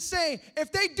does it say,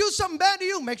 if they do something bad to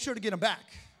you, make sure to get them back.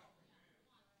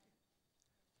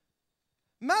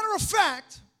 Matter of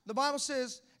fact, the Bible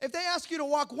says, if they ask you to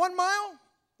walk 1 mile,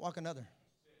 walk another.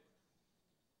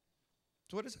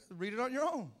 That's what it says. Read it on your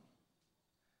own.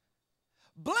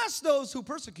 Bless those who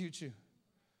persecute you.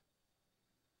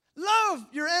 Love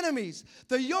your enemies.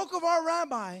 The yoke of our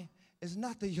rabbi is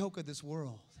not the yoke of this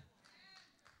world.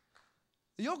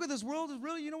 The yoke of this world is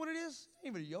really, you know what it is? It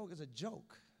ain't even a yoke, it's a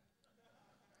joke.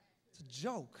 It's a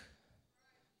joke.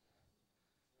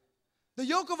 The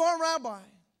yoke of our rabbi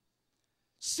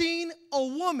seen a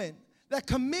woman that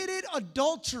committed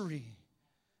adultery.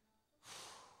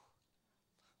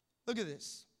 Look at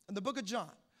this. In the book of John,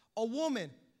 a woman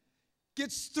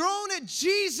gets thrown at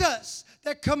Jesus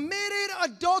that committed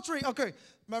adultery. Okay,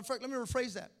 matter of fact, let me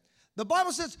rephrase that. The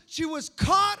Bible says she was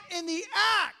caught in the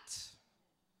act.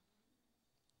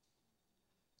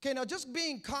 Okay, now just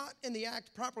being caught in the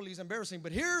act properly is embarrassing,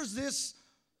 but here's this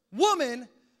woman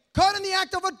caught in the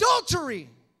act of adultery.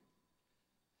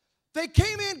 They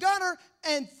came in, got her,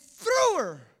 and threw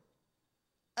her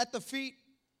at the feet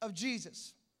of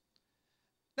Jesus.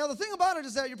 Now, the thing about it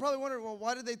is that you're probably wondering, well,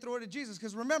 why did they throw it at Jesus?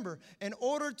 Because remember, in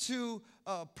order to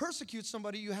persecute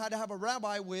somebody, you had to have a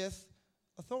rabbi with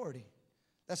authority.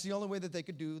 That's the only way that they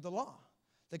could do the law.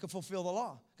 They could fulfill the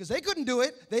law. Because they couldn't do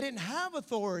it. They didn't have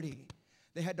authority.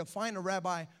 They had to find a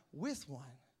rabbi with one.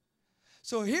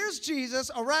 So here's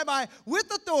Jesus, a rabbi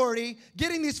with authority,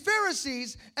 getting these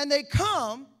Pharisees, and they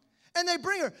come and they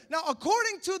bring her. Now,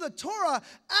 according to the Torah,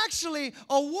 actually,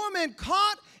 a woman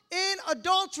caught in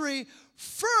adultery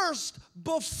first,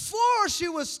 before she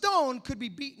was stoned, could be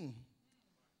beaten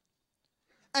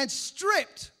and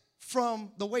stripped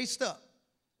from the waist up,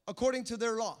 according to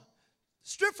their law.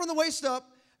 Stripped from the waist up,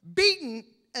 beaten,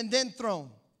 and then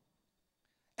thrown,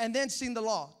 and then seen the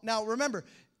law. Now, remember,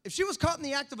 if she was caught in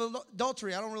the act of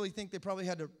adultery, I don't really think they probably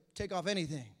had to take off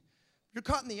anything. You're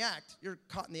caught in the act, you're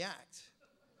caught in the act.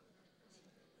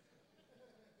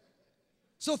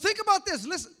 So think about this.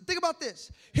 Listen, think about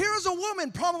this. Here is a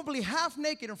woman probably half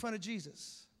naked in front of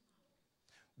Jesus,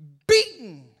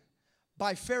 beaten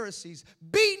by Pharisees,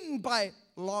 beaten by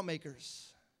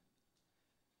lawmakers,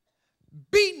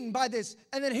 beaten by this.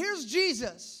 And then here's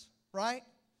Jesus, right?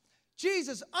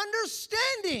 Jesus,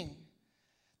 understanding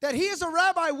that he is a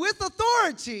rabbi with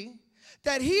authority,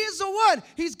 that he is the one.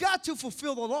 He's got to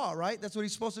fulfill the law, right? That's what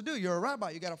he's supposed to do. You're a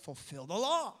rabbi. You got to fulfill the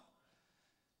law.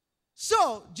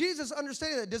 So, Jesus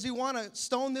understanding that, does he want to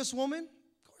stone this woman?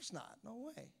 Of course not.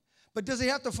 No way. But does he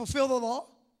have to fulfill the law?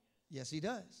 Yes, he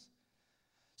does.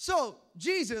 So,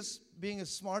 Jesus, being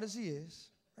as smart as he is,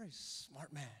 very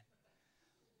smart man.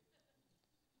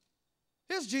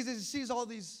 Here's Jesus. He sees all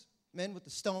these men with the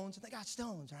stones, and they got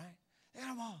stones, right? They got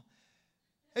them all.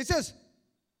 He says,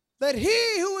 that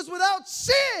he who is without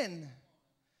sin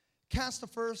cast the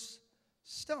first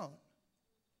stone.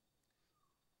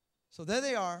 So there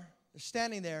they are. They're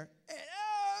standing there.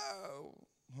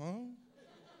 Huh?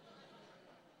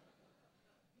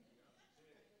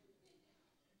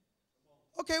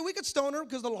 Okay, we could stone her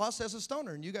because the law says to stone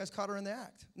her, and you guys caught her in the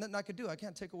act. Nothing I could do. I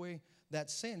can't take away that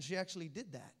sin. She actually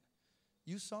did that.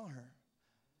 You saw her.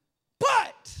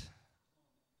 But,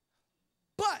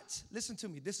 listen to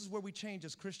me. This is where we change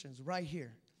as Christians, right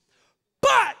here.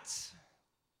 But,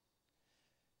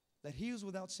 that he who's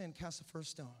without sin cast the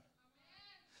first stone.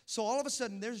 So all of a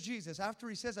sudden, there's Jesus. After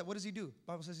he says that, what does he do? The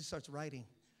Bible says he starts writing,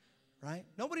 right?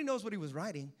 Nobody knows what he was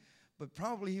writing, but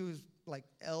probably he was like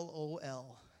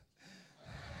LOL.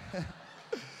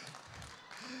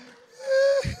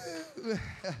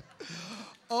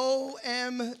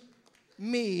 O-M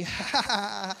me.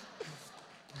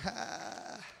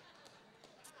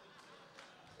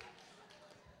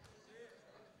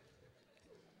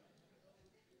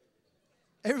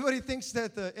 Everybody thinks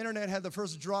that the internet had the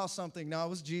first draw something. No, it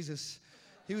was Jesus.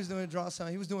 He was doing draw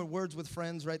something. He was doing words with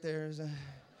friends right there.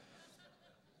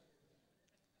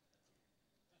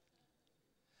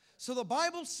 So the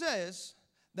Bible says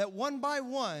that one by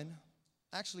one,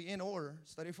 actually in order,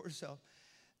 study for yourself,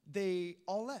 they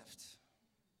all left.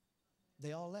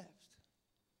 They all left.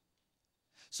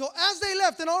 So as they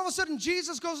left, and all of a sudden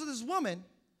Jesus goes to this woman,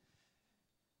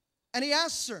 and he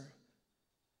asks her,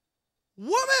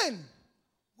 "Woman,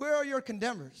 where are your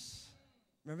condemners?"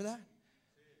 Remember that?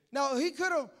 Now, he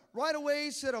could have right away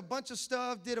said a bunch of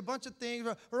stuff, did a bunch of things,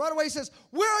 but right away he says,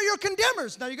 "Where are your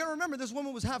condemners?" Now, you got to remember, this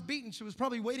woman was half beaten. She was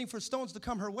probably waiting for stones to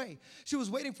come her way. She was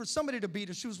waiting for somebody to beat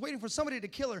her. She was waiting for somebody to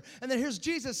kill her. And then here's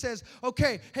Jesus says,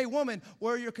 "Okay, hey, woman,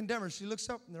 where are your condemners?" She looks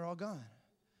up, and they're all gone.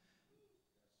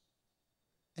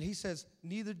 And he says,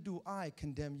 "Neither do I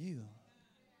condemn you."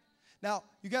 Now,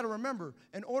 you got to remember,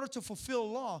 in order to fulfill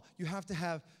law, you have to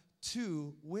have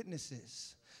two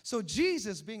witnesses. So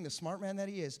Jesus, being the smart man that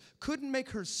he is, couldn't make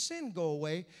her sin go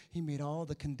away. He made all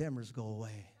the condemners go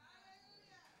away.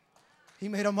 He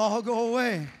made them all go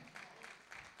away.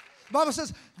 The Bible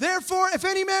says, "Therefore, if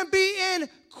any man be in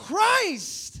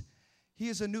Christ, he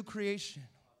is a new creation.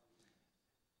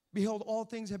 Behold, all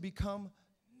things have become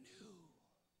new."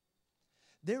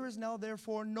 There is now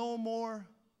therefore no more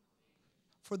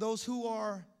for those who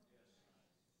are.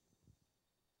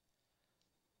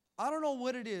 I don't know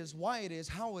what it is, why it is,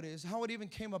 how it even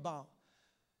came about.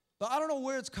 But I don't know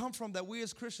where it's come from that we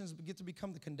as Christians get to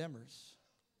become the condemners.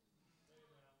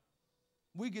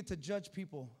 We get to judge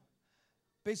people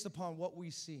based upon what we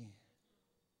see.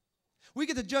 We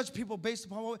get to judge people based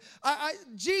upon what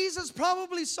Jesus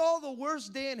probably saw the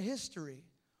worst day in history.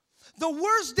 The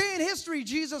worst day in history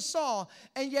Jesus saw,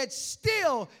 and yet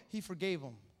still he forgave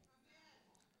them.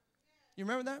 You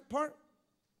remember that part?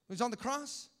 He was on the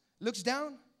cross, looks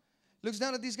down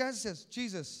at these guys and says,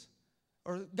 Jesus,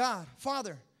 or God,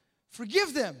 Father,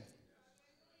 forgive them.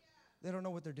 They don't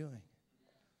know what they're doing.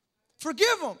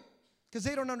 Forgive them, because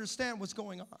they don't understand what's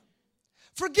going on.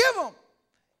 Forgive them,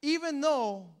 even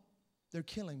though they're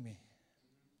killing me.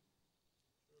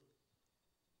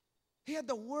 He had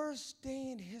the worst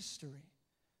day in history.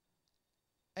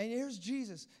 And here's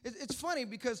Jesus. It's funny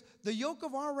because the yoke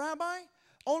of our rabbi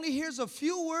only hears a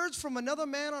few words from another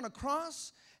man on a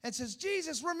cross and says,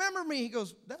 Jesus, remember me. He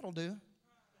goes, that'll do.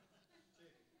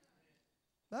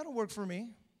 That'll work for me.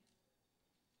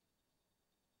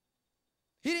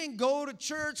 He didn't go to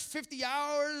church 50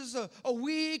 hours a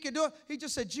week and do it. He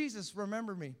just said, Jesus,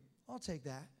 remember me. I'll take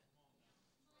that.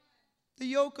 The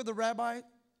yoke of the rabbi,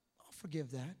 I'll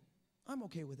forgive that. I'm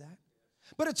okay with that.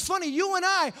 But it's funny, you and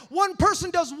I, one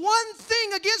person does one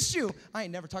thing against you. I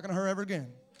ain't never talking to her ever again.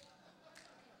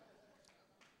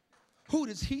 Who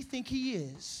does he think he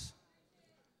is?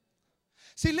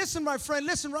 See, listen, my friend,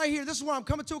 listen right here. This is where I'm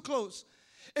coming to a close.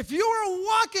 If you are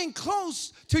walking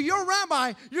close to your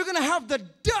rabbi, you're going to have the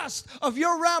dust of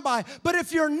your rabbi. But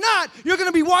if you're not, you're going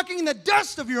to be walking in the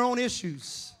dust of your own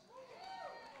issues.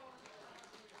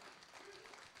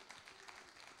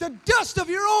 The dust of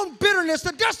your own bitterness,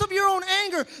 the dust of your own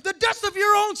anger, the dust of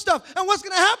your own stuff. And what's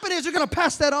going to happen is you're going to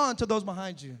pass that on to those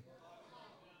behind you.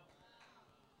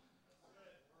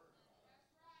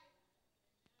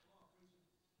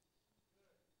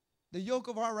 The yoke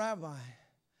of our rabbi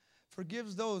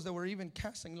forgives those that were even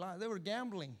casting lies. They were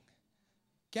gambling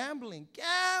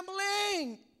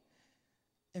in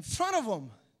front of them.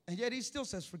 And yet he still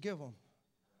says, forgive them.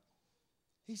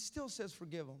 He still says,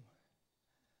 forgive them.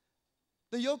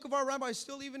 The yoke of our rabbi is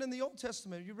still even in the Old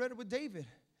Testament. You read it with David.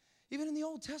 Even in the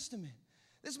Old Testament.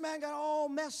 This man got all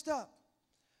messed up.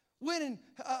 Went and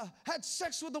had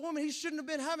sex with a woman he shouldn't have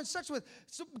been having sex with.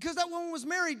 So, because that woman was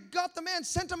married, got the man,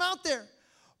 sent him out there.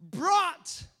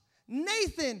 Brought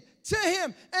Nathan to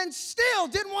him and still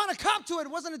didn't want to cop to it.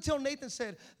 It wasn't until Nathan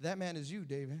said, that man is you,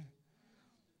 David.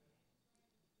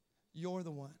 You're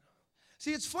the one.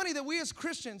 See, it's funny that we as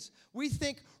Christians, we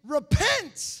think,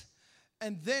 repent,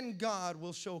 and then God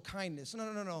will show kindness.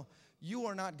 No. You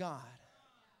are not God.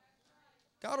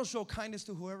 God will show kindness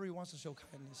to whoever he wants to show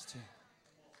kindness to.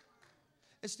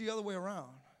 It's the other way around.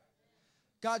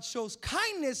 God shows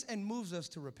kindness and moves us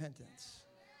to repentance.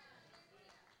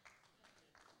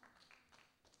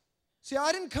 See,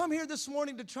 I didn't come here this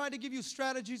morning to try to give you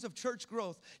strategies of church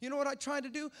growth. You know what I tried to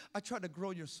do? I tried to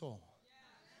grow your soul.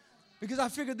 Because I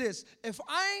figured this, if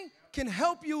I can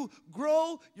help you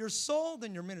grow your soul,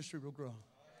 then your ministry will grow.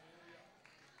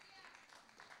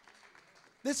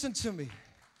 Listen to me.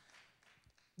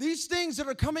 These things that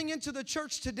are coming into the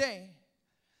church today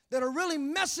that are really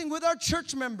messing with our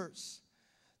church members,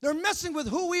 they're messing with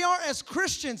who we are as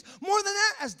Christians, more than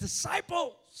that, as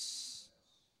disciples.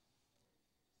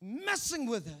 Messing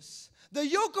with us. The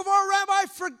yoke of our rabbi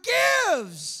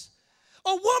forgives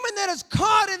a woman that is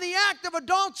caught in the act of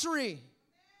adultery.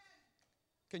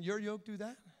 Can your yoke do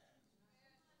that?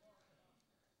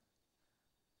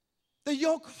 The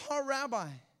yoke of our rabbi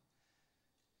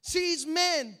sees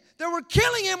men that were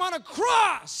killing him on a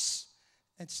cross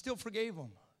and still forgave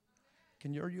him.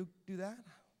 Can your yoke do that?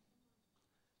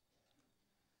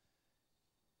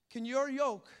 Can your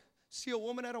yoke see a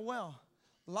woman at a well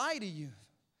lie to you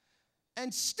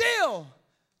and still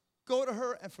go to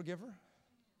her and forgive her?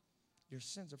 Your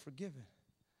sins are forgiven.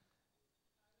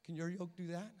 Can your yoke do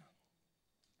that?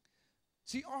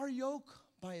 See, our yoke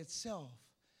by itself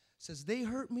says, they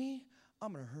hurt me,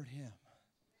 I'm going to hurt him.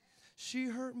 She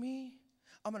hurt me,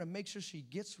 I'm going to make sure she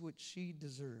gets what she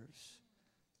deserves.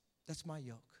 That's my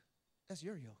yoke. That's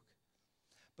your yoke.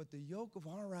 But the yoke of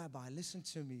our rabbi, listen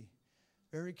to me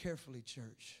very carefully,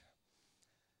 church.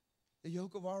 The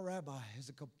yoke of our rabbi is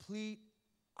a complete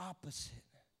opposite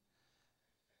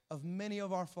of many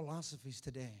of our philosophies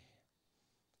today.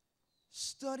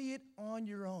 Study it on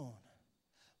your own.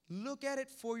 Look at it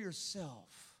for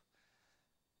yourself.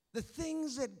 The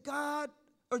things that God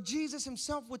or Jesus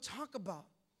himself would talk about.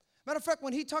 Matter of fact,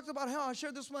 when he talked about hell, I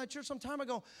shared this with my church some time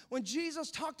ago. When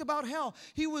Jesus talked about hell,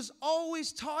 he was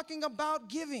always talking about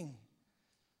giving.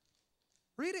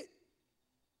 Read it.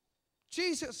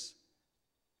 Jesus.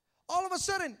 All of a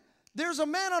sudden, there's a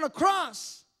man on a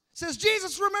cross. Says,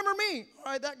 Jesus, remember me.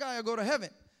 All right, that guy will go to heaven.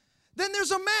 Then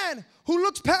there's a man who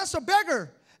looks past a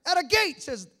beggar at a gate.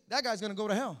 Says, that guy's going to go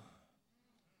to hell.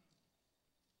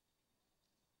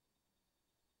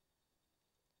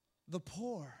 The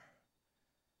poor,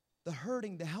 the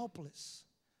hurting, the helpless.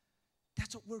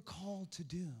 That's what we're called to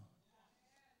do.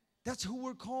 That's who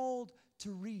we're called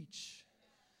to reach.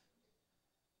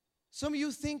 Some of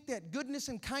you think that goodness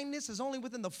and kindness is only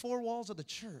within the four walls of the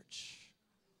church.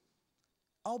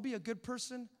 I'll be a good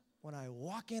person when I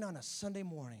walk in on a Sunday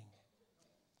morning.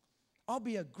 I'll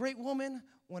be a great woman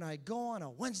when I go on a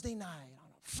Wednesday night, on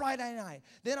a Friday night.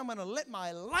 Then I'm going to let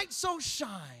my light so shine.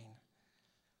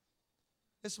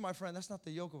 Listen, my friend, that's not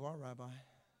the yoke of our rabbi.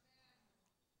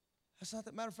 That's not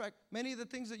the matter of fact, many of the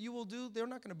things that you will do, they're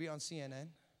not going to be on CNN.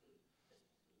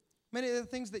 Many of the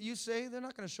things that you say, they're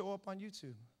not going to show up on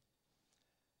YouTube.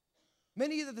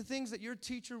 Many of the things that your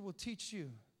teacher will teach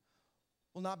you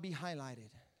will not be highlighted.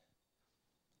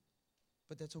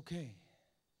 But that's okay.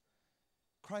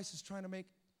 Christ is trying to make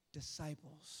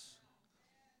disciples.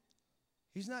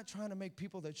 He's not trying to make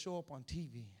people that show up on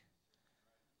TV.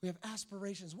 We have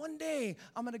aspirations. One day,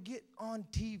 I'm going to get on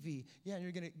TV. Yeah, and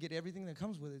you're going to get everything that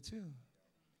comes with it, too.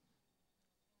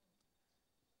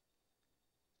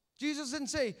 Jesus didn't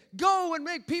say, go and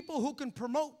make people who can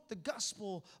promote the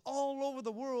gospel all over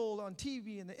the world on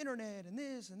TV and the internet and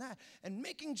this and that, and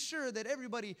making sure that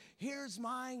everybody hears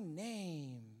my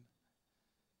name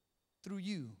through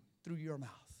you, through your mouth.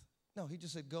 No, he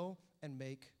just said, go and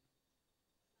make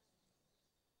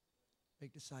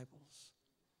disciples.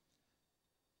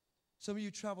 Some of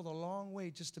you traveled a long way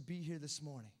just to be here this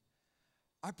morning.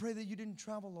 I pray that you didn't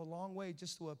travel a long way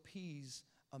just to appease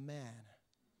a man.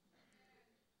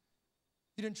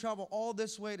 You didn't travel all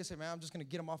this way to say, man, I'm just going to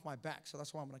get him off my back, so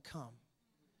that's why I'm going to come.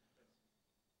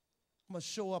 I'm going to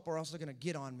show up or else they're going to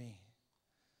get on me.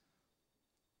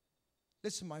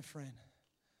 Listen, my friend,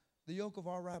 the yoke of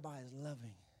our rabbi is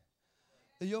loving.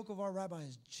 The yoke of our rabbi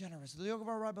is generous. The yoke of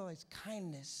our rabbi is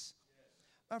kindness.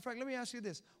 Matter of fact, let me ask you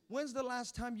this. When's the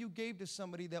last time you gave to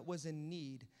somebody that was in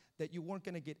need that you weren't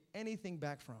going to get anything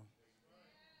back from?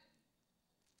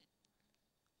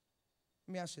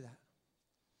 Let me ask you that.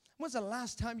 When's the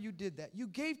last time you did that? You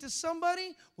gave to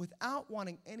somebody without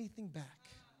wanting anything back.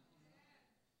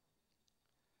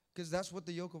 Because that's what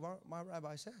the yoke of my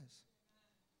rabbi says.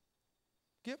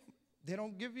 Give them. They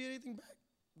don't give you anything back.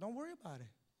 Don't worry about it.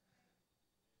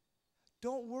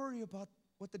 Don't worry about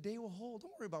what the day will hold.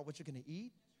 Don't worry about what you're going to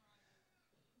eat.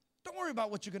 Don't worry about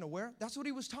what you're going to wear. That's what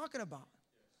he was talking about.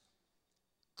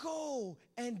 Go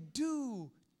and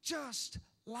do just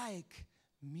like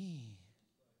me.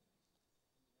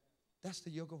 That's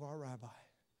the yoke of our rabbi.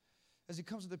 As he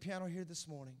comes to the piano here this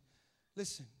morning,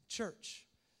 listen, church,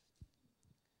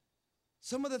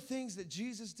 some of the things that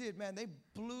Jesus did, man, they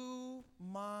blew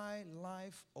my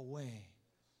life away.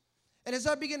 And as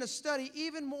I begin to study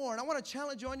even more, and I want to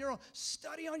challenge you on your own,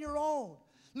 study on your own.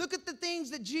 Look at the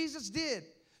things that Jesus did.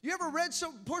 You ever read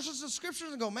some portions of scriptures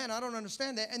and go, man, I don't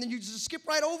understand that, and then you just skip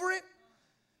right over it?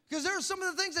 Because there are some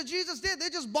of the things that Jesus did, they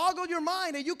just boggle your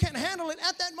mind, and you can't handle it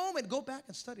at that moment. Go back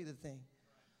and study the thing.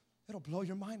 It'll blow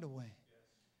your mind away.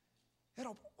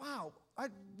 Wow,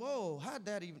 how'd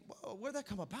that even, where'd that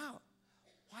come about?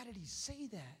 Why did he say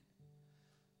that?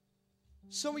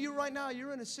 Some of you right now,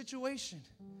 you're in a situation.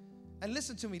 And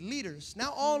listen to me, leaders.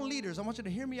 Now all leaders, I want you to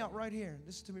hear me out right here.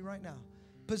 Listen to me right now.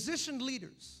 Positioned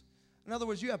leaders. In other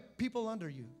words, you have people under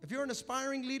you. If you're an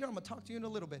aspiring leader, I'm going to talk to you in a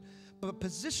little bit. But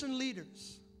positioned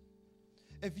leaders.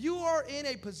 If you are in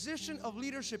a position of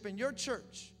leadership in your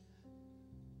church,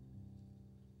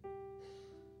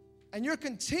 and you're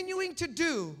continuing to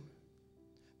do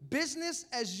business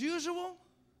as usual,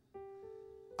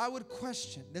 I would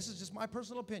question, this is just my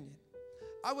personal opinion,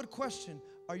 I would question,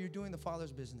 are you doing the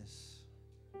Father's business?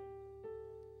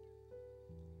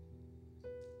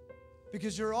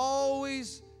 Because you're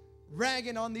always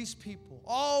ragging on these people,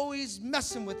 always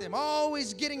messing with them,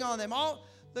 always getting on them.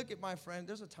 Look at my friend,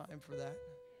 there's a time for that.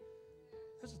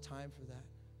 There's a time for that.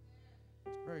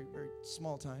 Very, very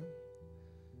small time.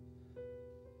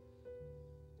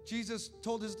 Jesus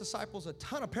told his disciples a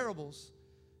ton of parables,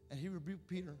 and he rebuked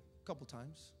Peter a couple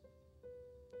times.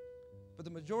 But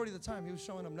the majority of the time, he was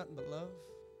showing them nothing but love.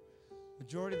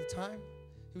 Majority of the time,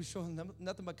 he was showing them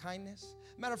nothing but kindness.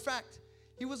 Matter of fact,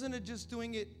 he wasn't just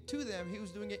doing it to them, he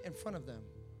was doing it in front of them.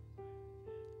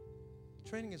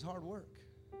 Training is hard work.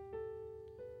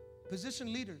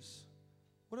 Position leaders.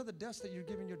 What are the dust that you're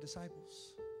giving your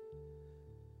disciples?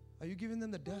 Are you giving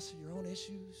them the dust of your own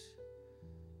issues?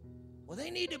 Well,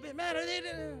 they need to be mad.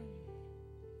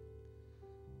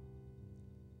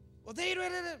 Well, they.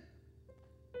 Let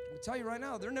me tell you right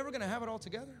now, they're never going to have it all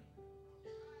together.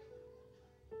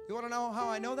 You want to know how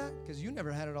I know that? Because you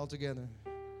never had it all together.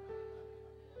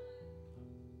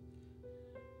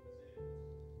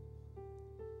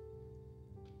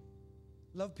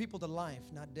 Love people to life,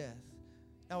 not death.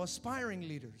 Now, aspiring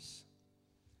leaders.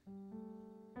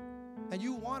 And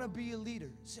you want to be a leader.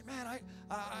 You say, man,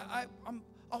 I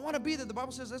want to be there. The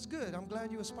Bible says that's good. I'm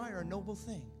glad you aspire, a noble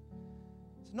thing.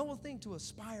 It's a noble thing to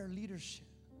aspire leadership.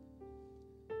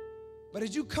 But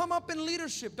as you come up in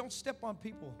leadership, don't step on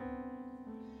people.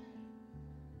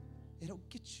 It'll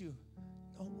get you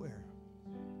nowhere.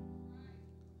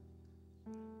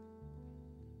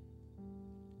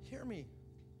 Hear me.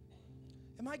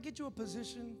 It might get you a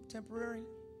position, temporary,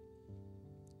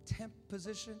 temp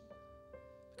position,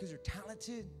 because you're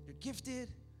talented, you're gifted.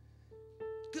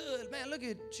 Good, man, look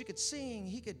at, she could sing,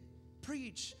 he could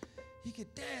preach, he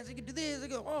could dance, he could do this. They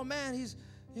go, oh man,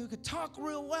 he could talk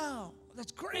real well.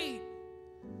 That's great.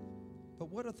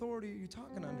 But what authority are you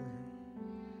talking under?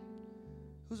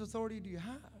 Whose authority do you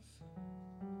have?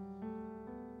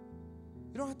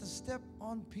 You don't have to step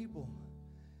on people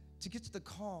to get to the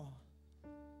call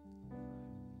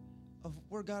of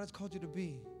where God has called you to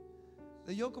be.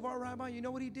 The yoke of our rabbi, you know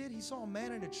what he did? He saw a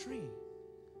man in a tree.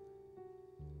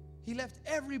 He left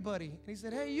everybody and he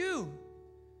said, hey, you,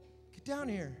 get down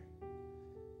here.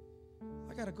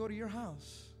 I got to go to your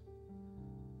house.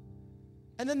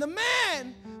 And then the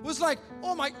man was like,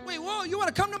 oh my, wait, whoa, you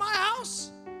want to come to my house?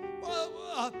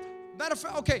 Matter of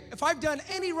fact, okay, if I've done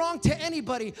any wrong to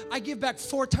anybody, I give back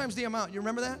 4 times the amount. You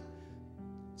remember that?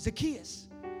 Zacchaeus.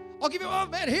 I'll give you, oh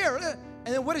man, here.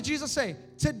 And then what did Jesus say?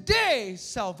 Today,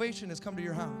 salvation has come to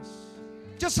your house.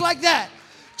 Just like that.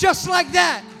 Just like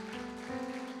that.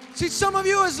 See, some of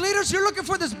you as leaders, you're looking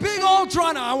for this big old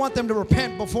drama. I want them to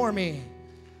repent before me.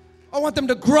 I want them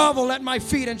to grovel at my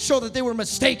feet and show that they were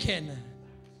mistaken.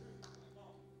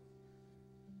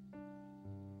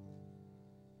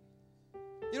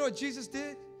 You know what Jesus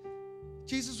did?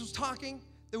 Jesus was talking.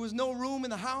 There was no room in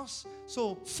the house.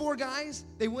 So 4 guys,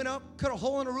 they went up, cut a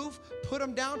hole in the roof, put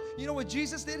them down. You know what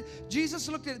Jesus did? Jesus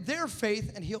looked at their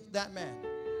faith and healed that man.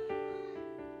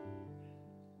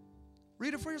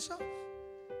 Read it for yourself.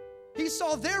 He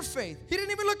saw their faith. He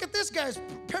didn't even look at this guy's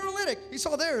paralytic. He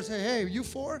saw theirs. Hey, you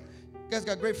 4? You guys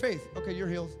got great faith. Okay, you're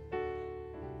healed.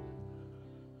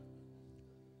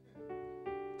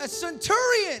 A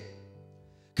centurion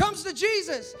comes to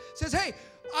Jesus, says, hey,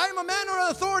 I'm a man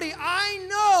of authority. I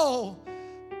know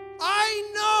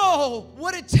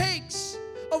what it takes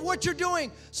of what you're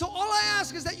doing. So all I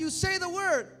ask is that you say the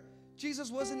word. Jesus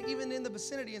wasn't even in the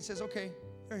vicinity and says, okay,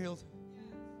 you're healed.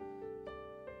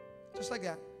 Just like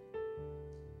that.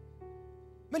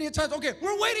 Many times, okay,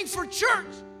 we're waiting for church.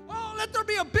 Oh, let there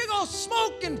be a big old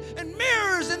smoke and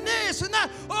mirrors and this and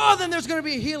that. Oh, then there's going to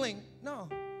be healing. No.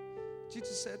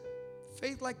 Jesus said,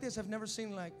 faith like this I've never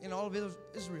seen like in all of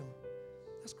Israel.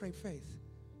 That's great faith.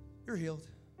 You're healed.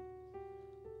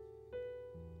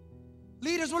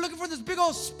 Leaders, we're looking for this big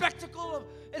old spectacle of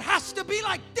it has to be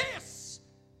like this.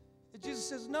 And Jesus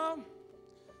says, no,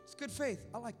 it's good faith.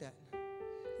 I like that.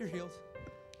 You're healed.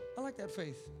 I like that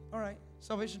faith. All right,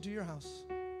 salvation to your house.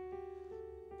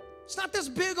 It's not this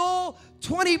big old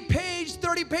 20-page,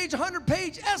 30-page,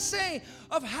 100-page essay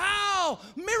of how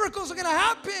miracles are going to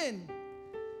happen.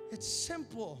 It's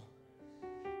simple.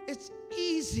 It's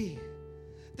easy.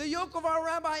 The yoke of our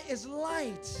rabbi is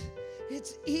light.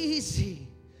 It's easy.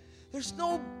 There's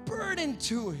no burden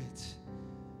to it.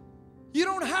 You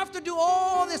don't have to do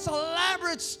all this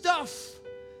elaborate stuff.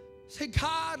 Say,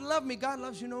 God love me. God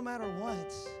loves you no matter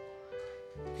what.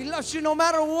 He loves you no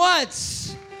matter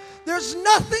what. There's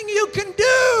nothing you can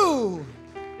do.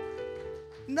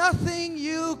 Nothing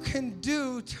you can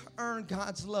do to earn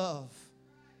God's love.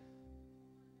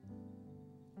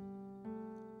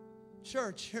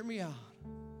 Church, hear me out.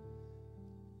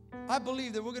 I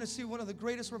believe that we're going to see one of the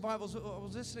greatest revivals. I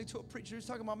was listening to a preacher. He was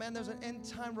talking about, man, there's an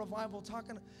end-time revival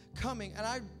coming. And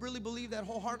I really believe that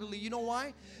wholeheartedly. You know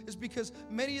why? It's because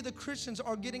many of the Christians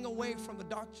are getting away from the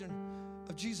doctrine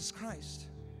of Jesus Christ.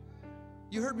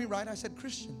 You heard me right. I said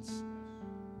Christians.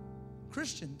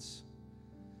 Christians.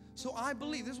 So I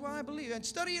believe, this is what I believe. And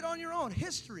study it on your own.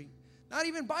 History. Not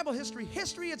even Bible history.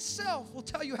 History itself will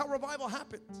tell you how revival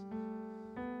happens.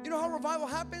 You know how revival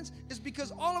happens? It's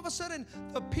because all of a sudden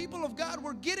the people of God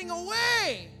were getting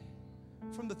away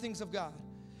from the things of God.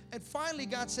 And finally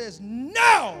God says,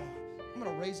 no, I'm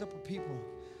going to raise up a people.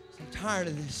 I'm tired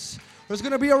of this. There's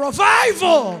going to be a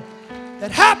revival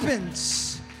that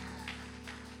happens.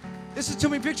 Listen to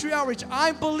me, Victory Outreach.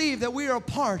 I believe that we are a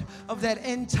part of that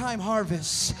end time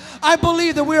harvest. I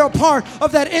believe that we are a part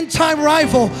of that end time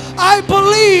revival. I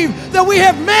believe that we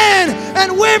have men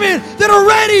and women that are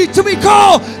ready to be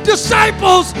called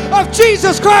disciples of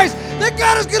Jesus Christ. That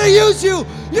God is going to use you.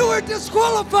 You were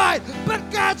disqualified,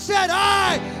 but God said,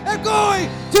 I am going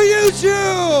to use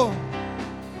you.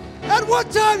 At one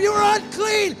time you were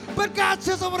unclean, but God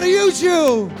says, I'm going to use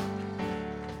you.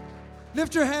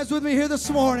 Lift your hands with me here this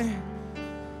morning.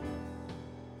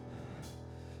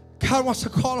 God wants to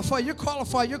qualify. You're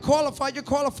qualified. You're qualified. You're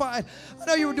qualified. I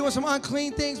know you were doing some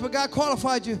unclean things, but God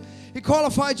qualified you. He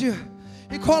qualified you.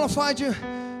 He qualified you.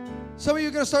 Some of you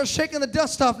are going to start shaking the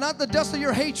dust off. Not the dust of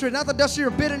your hatred, not the dust of your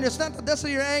bitterness, not the dust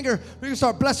of your anger. You're going to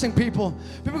start blessing people.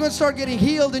 People are going to start getting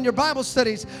healed in your Bible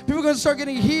studies. People are going to start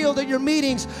getting healed in your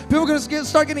meetings. People are going to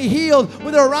start getting healed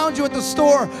when they're around you at the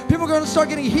store. People are going to start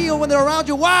getting healed when they're around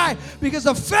you. Why? Because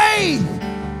of faith.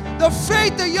 The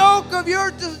faith, the yoke of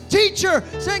your teacher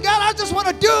saying, God, I just want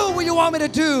to do what you want me to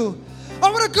do. I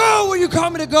want to go where you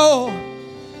call me to go.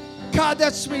 God,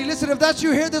 that's me. Listen, if that's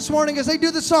you here this morning as they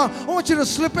do the song, I want you to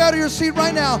slip out of your seat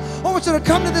right now. I want you to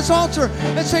come to this altar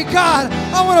and say, God,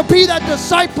 I want to be that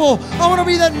disciple. I want to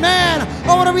be that man.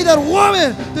 I want to be that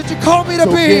woman that you called me to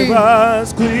be. Give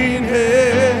us clean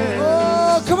hands.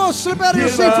 Oh, come on, slip out of your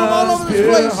seat from all over this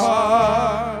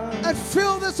place. And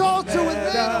fill this altar with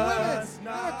men and women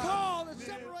that are called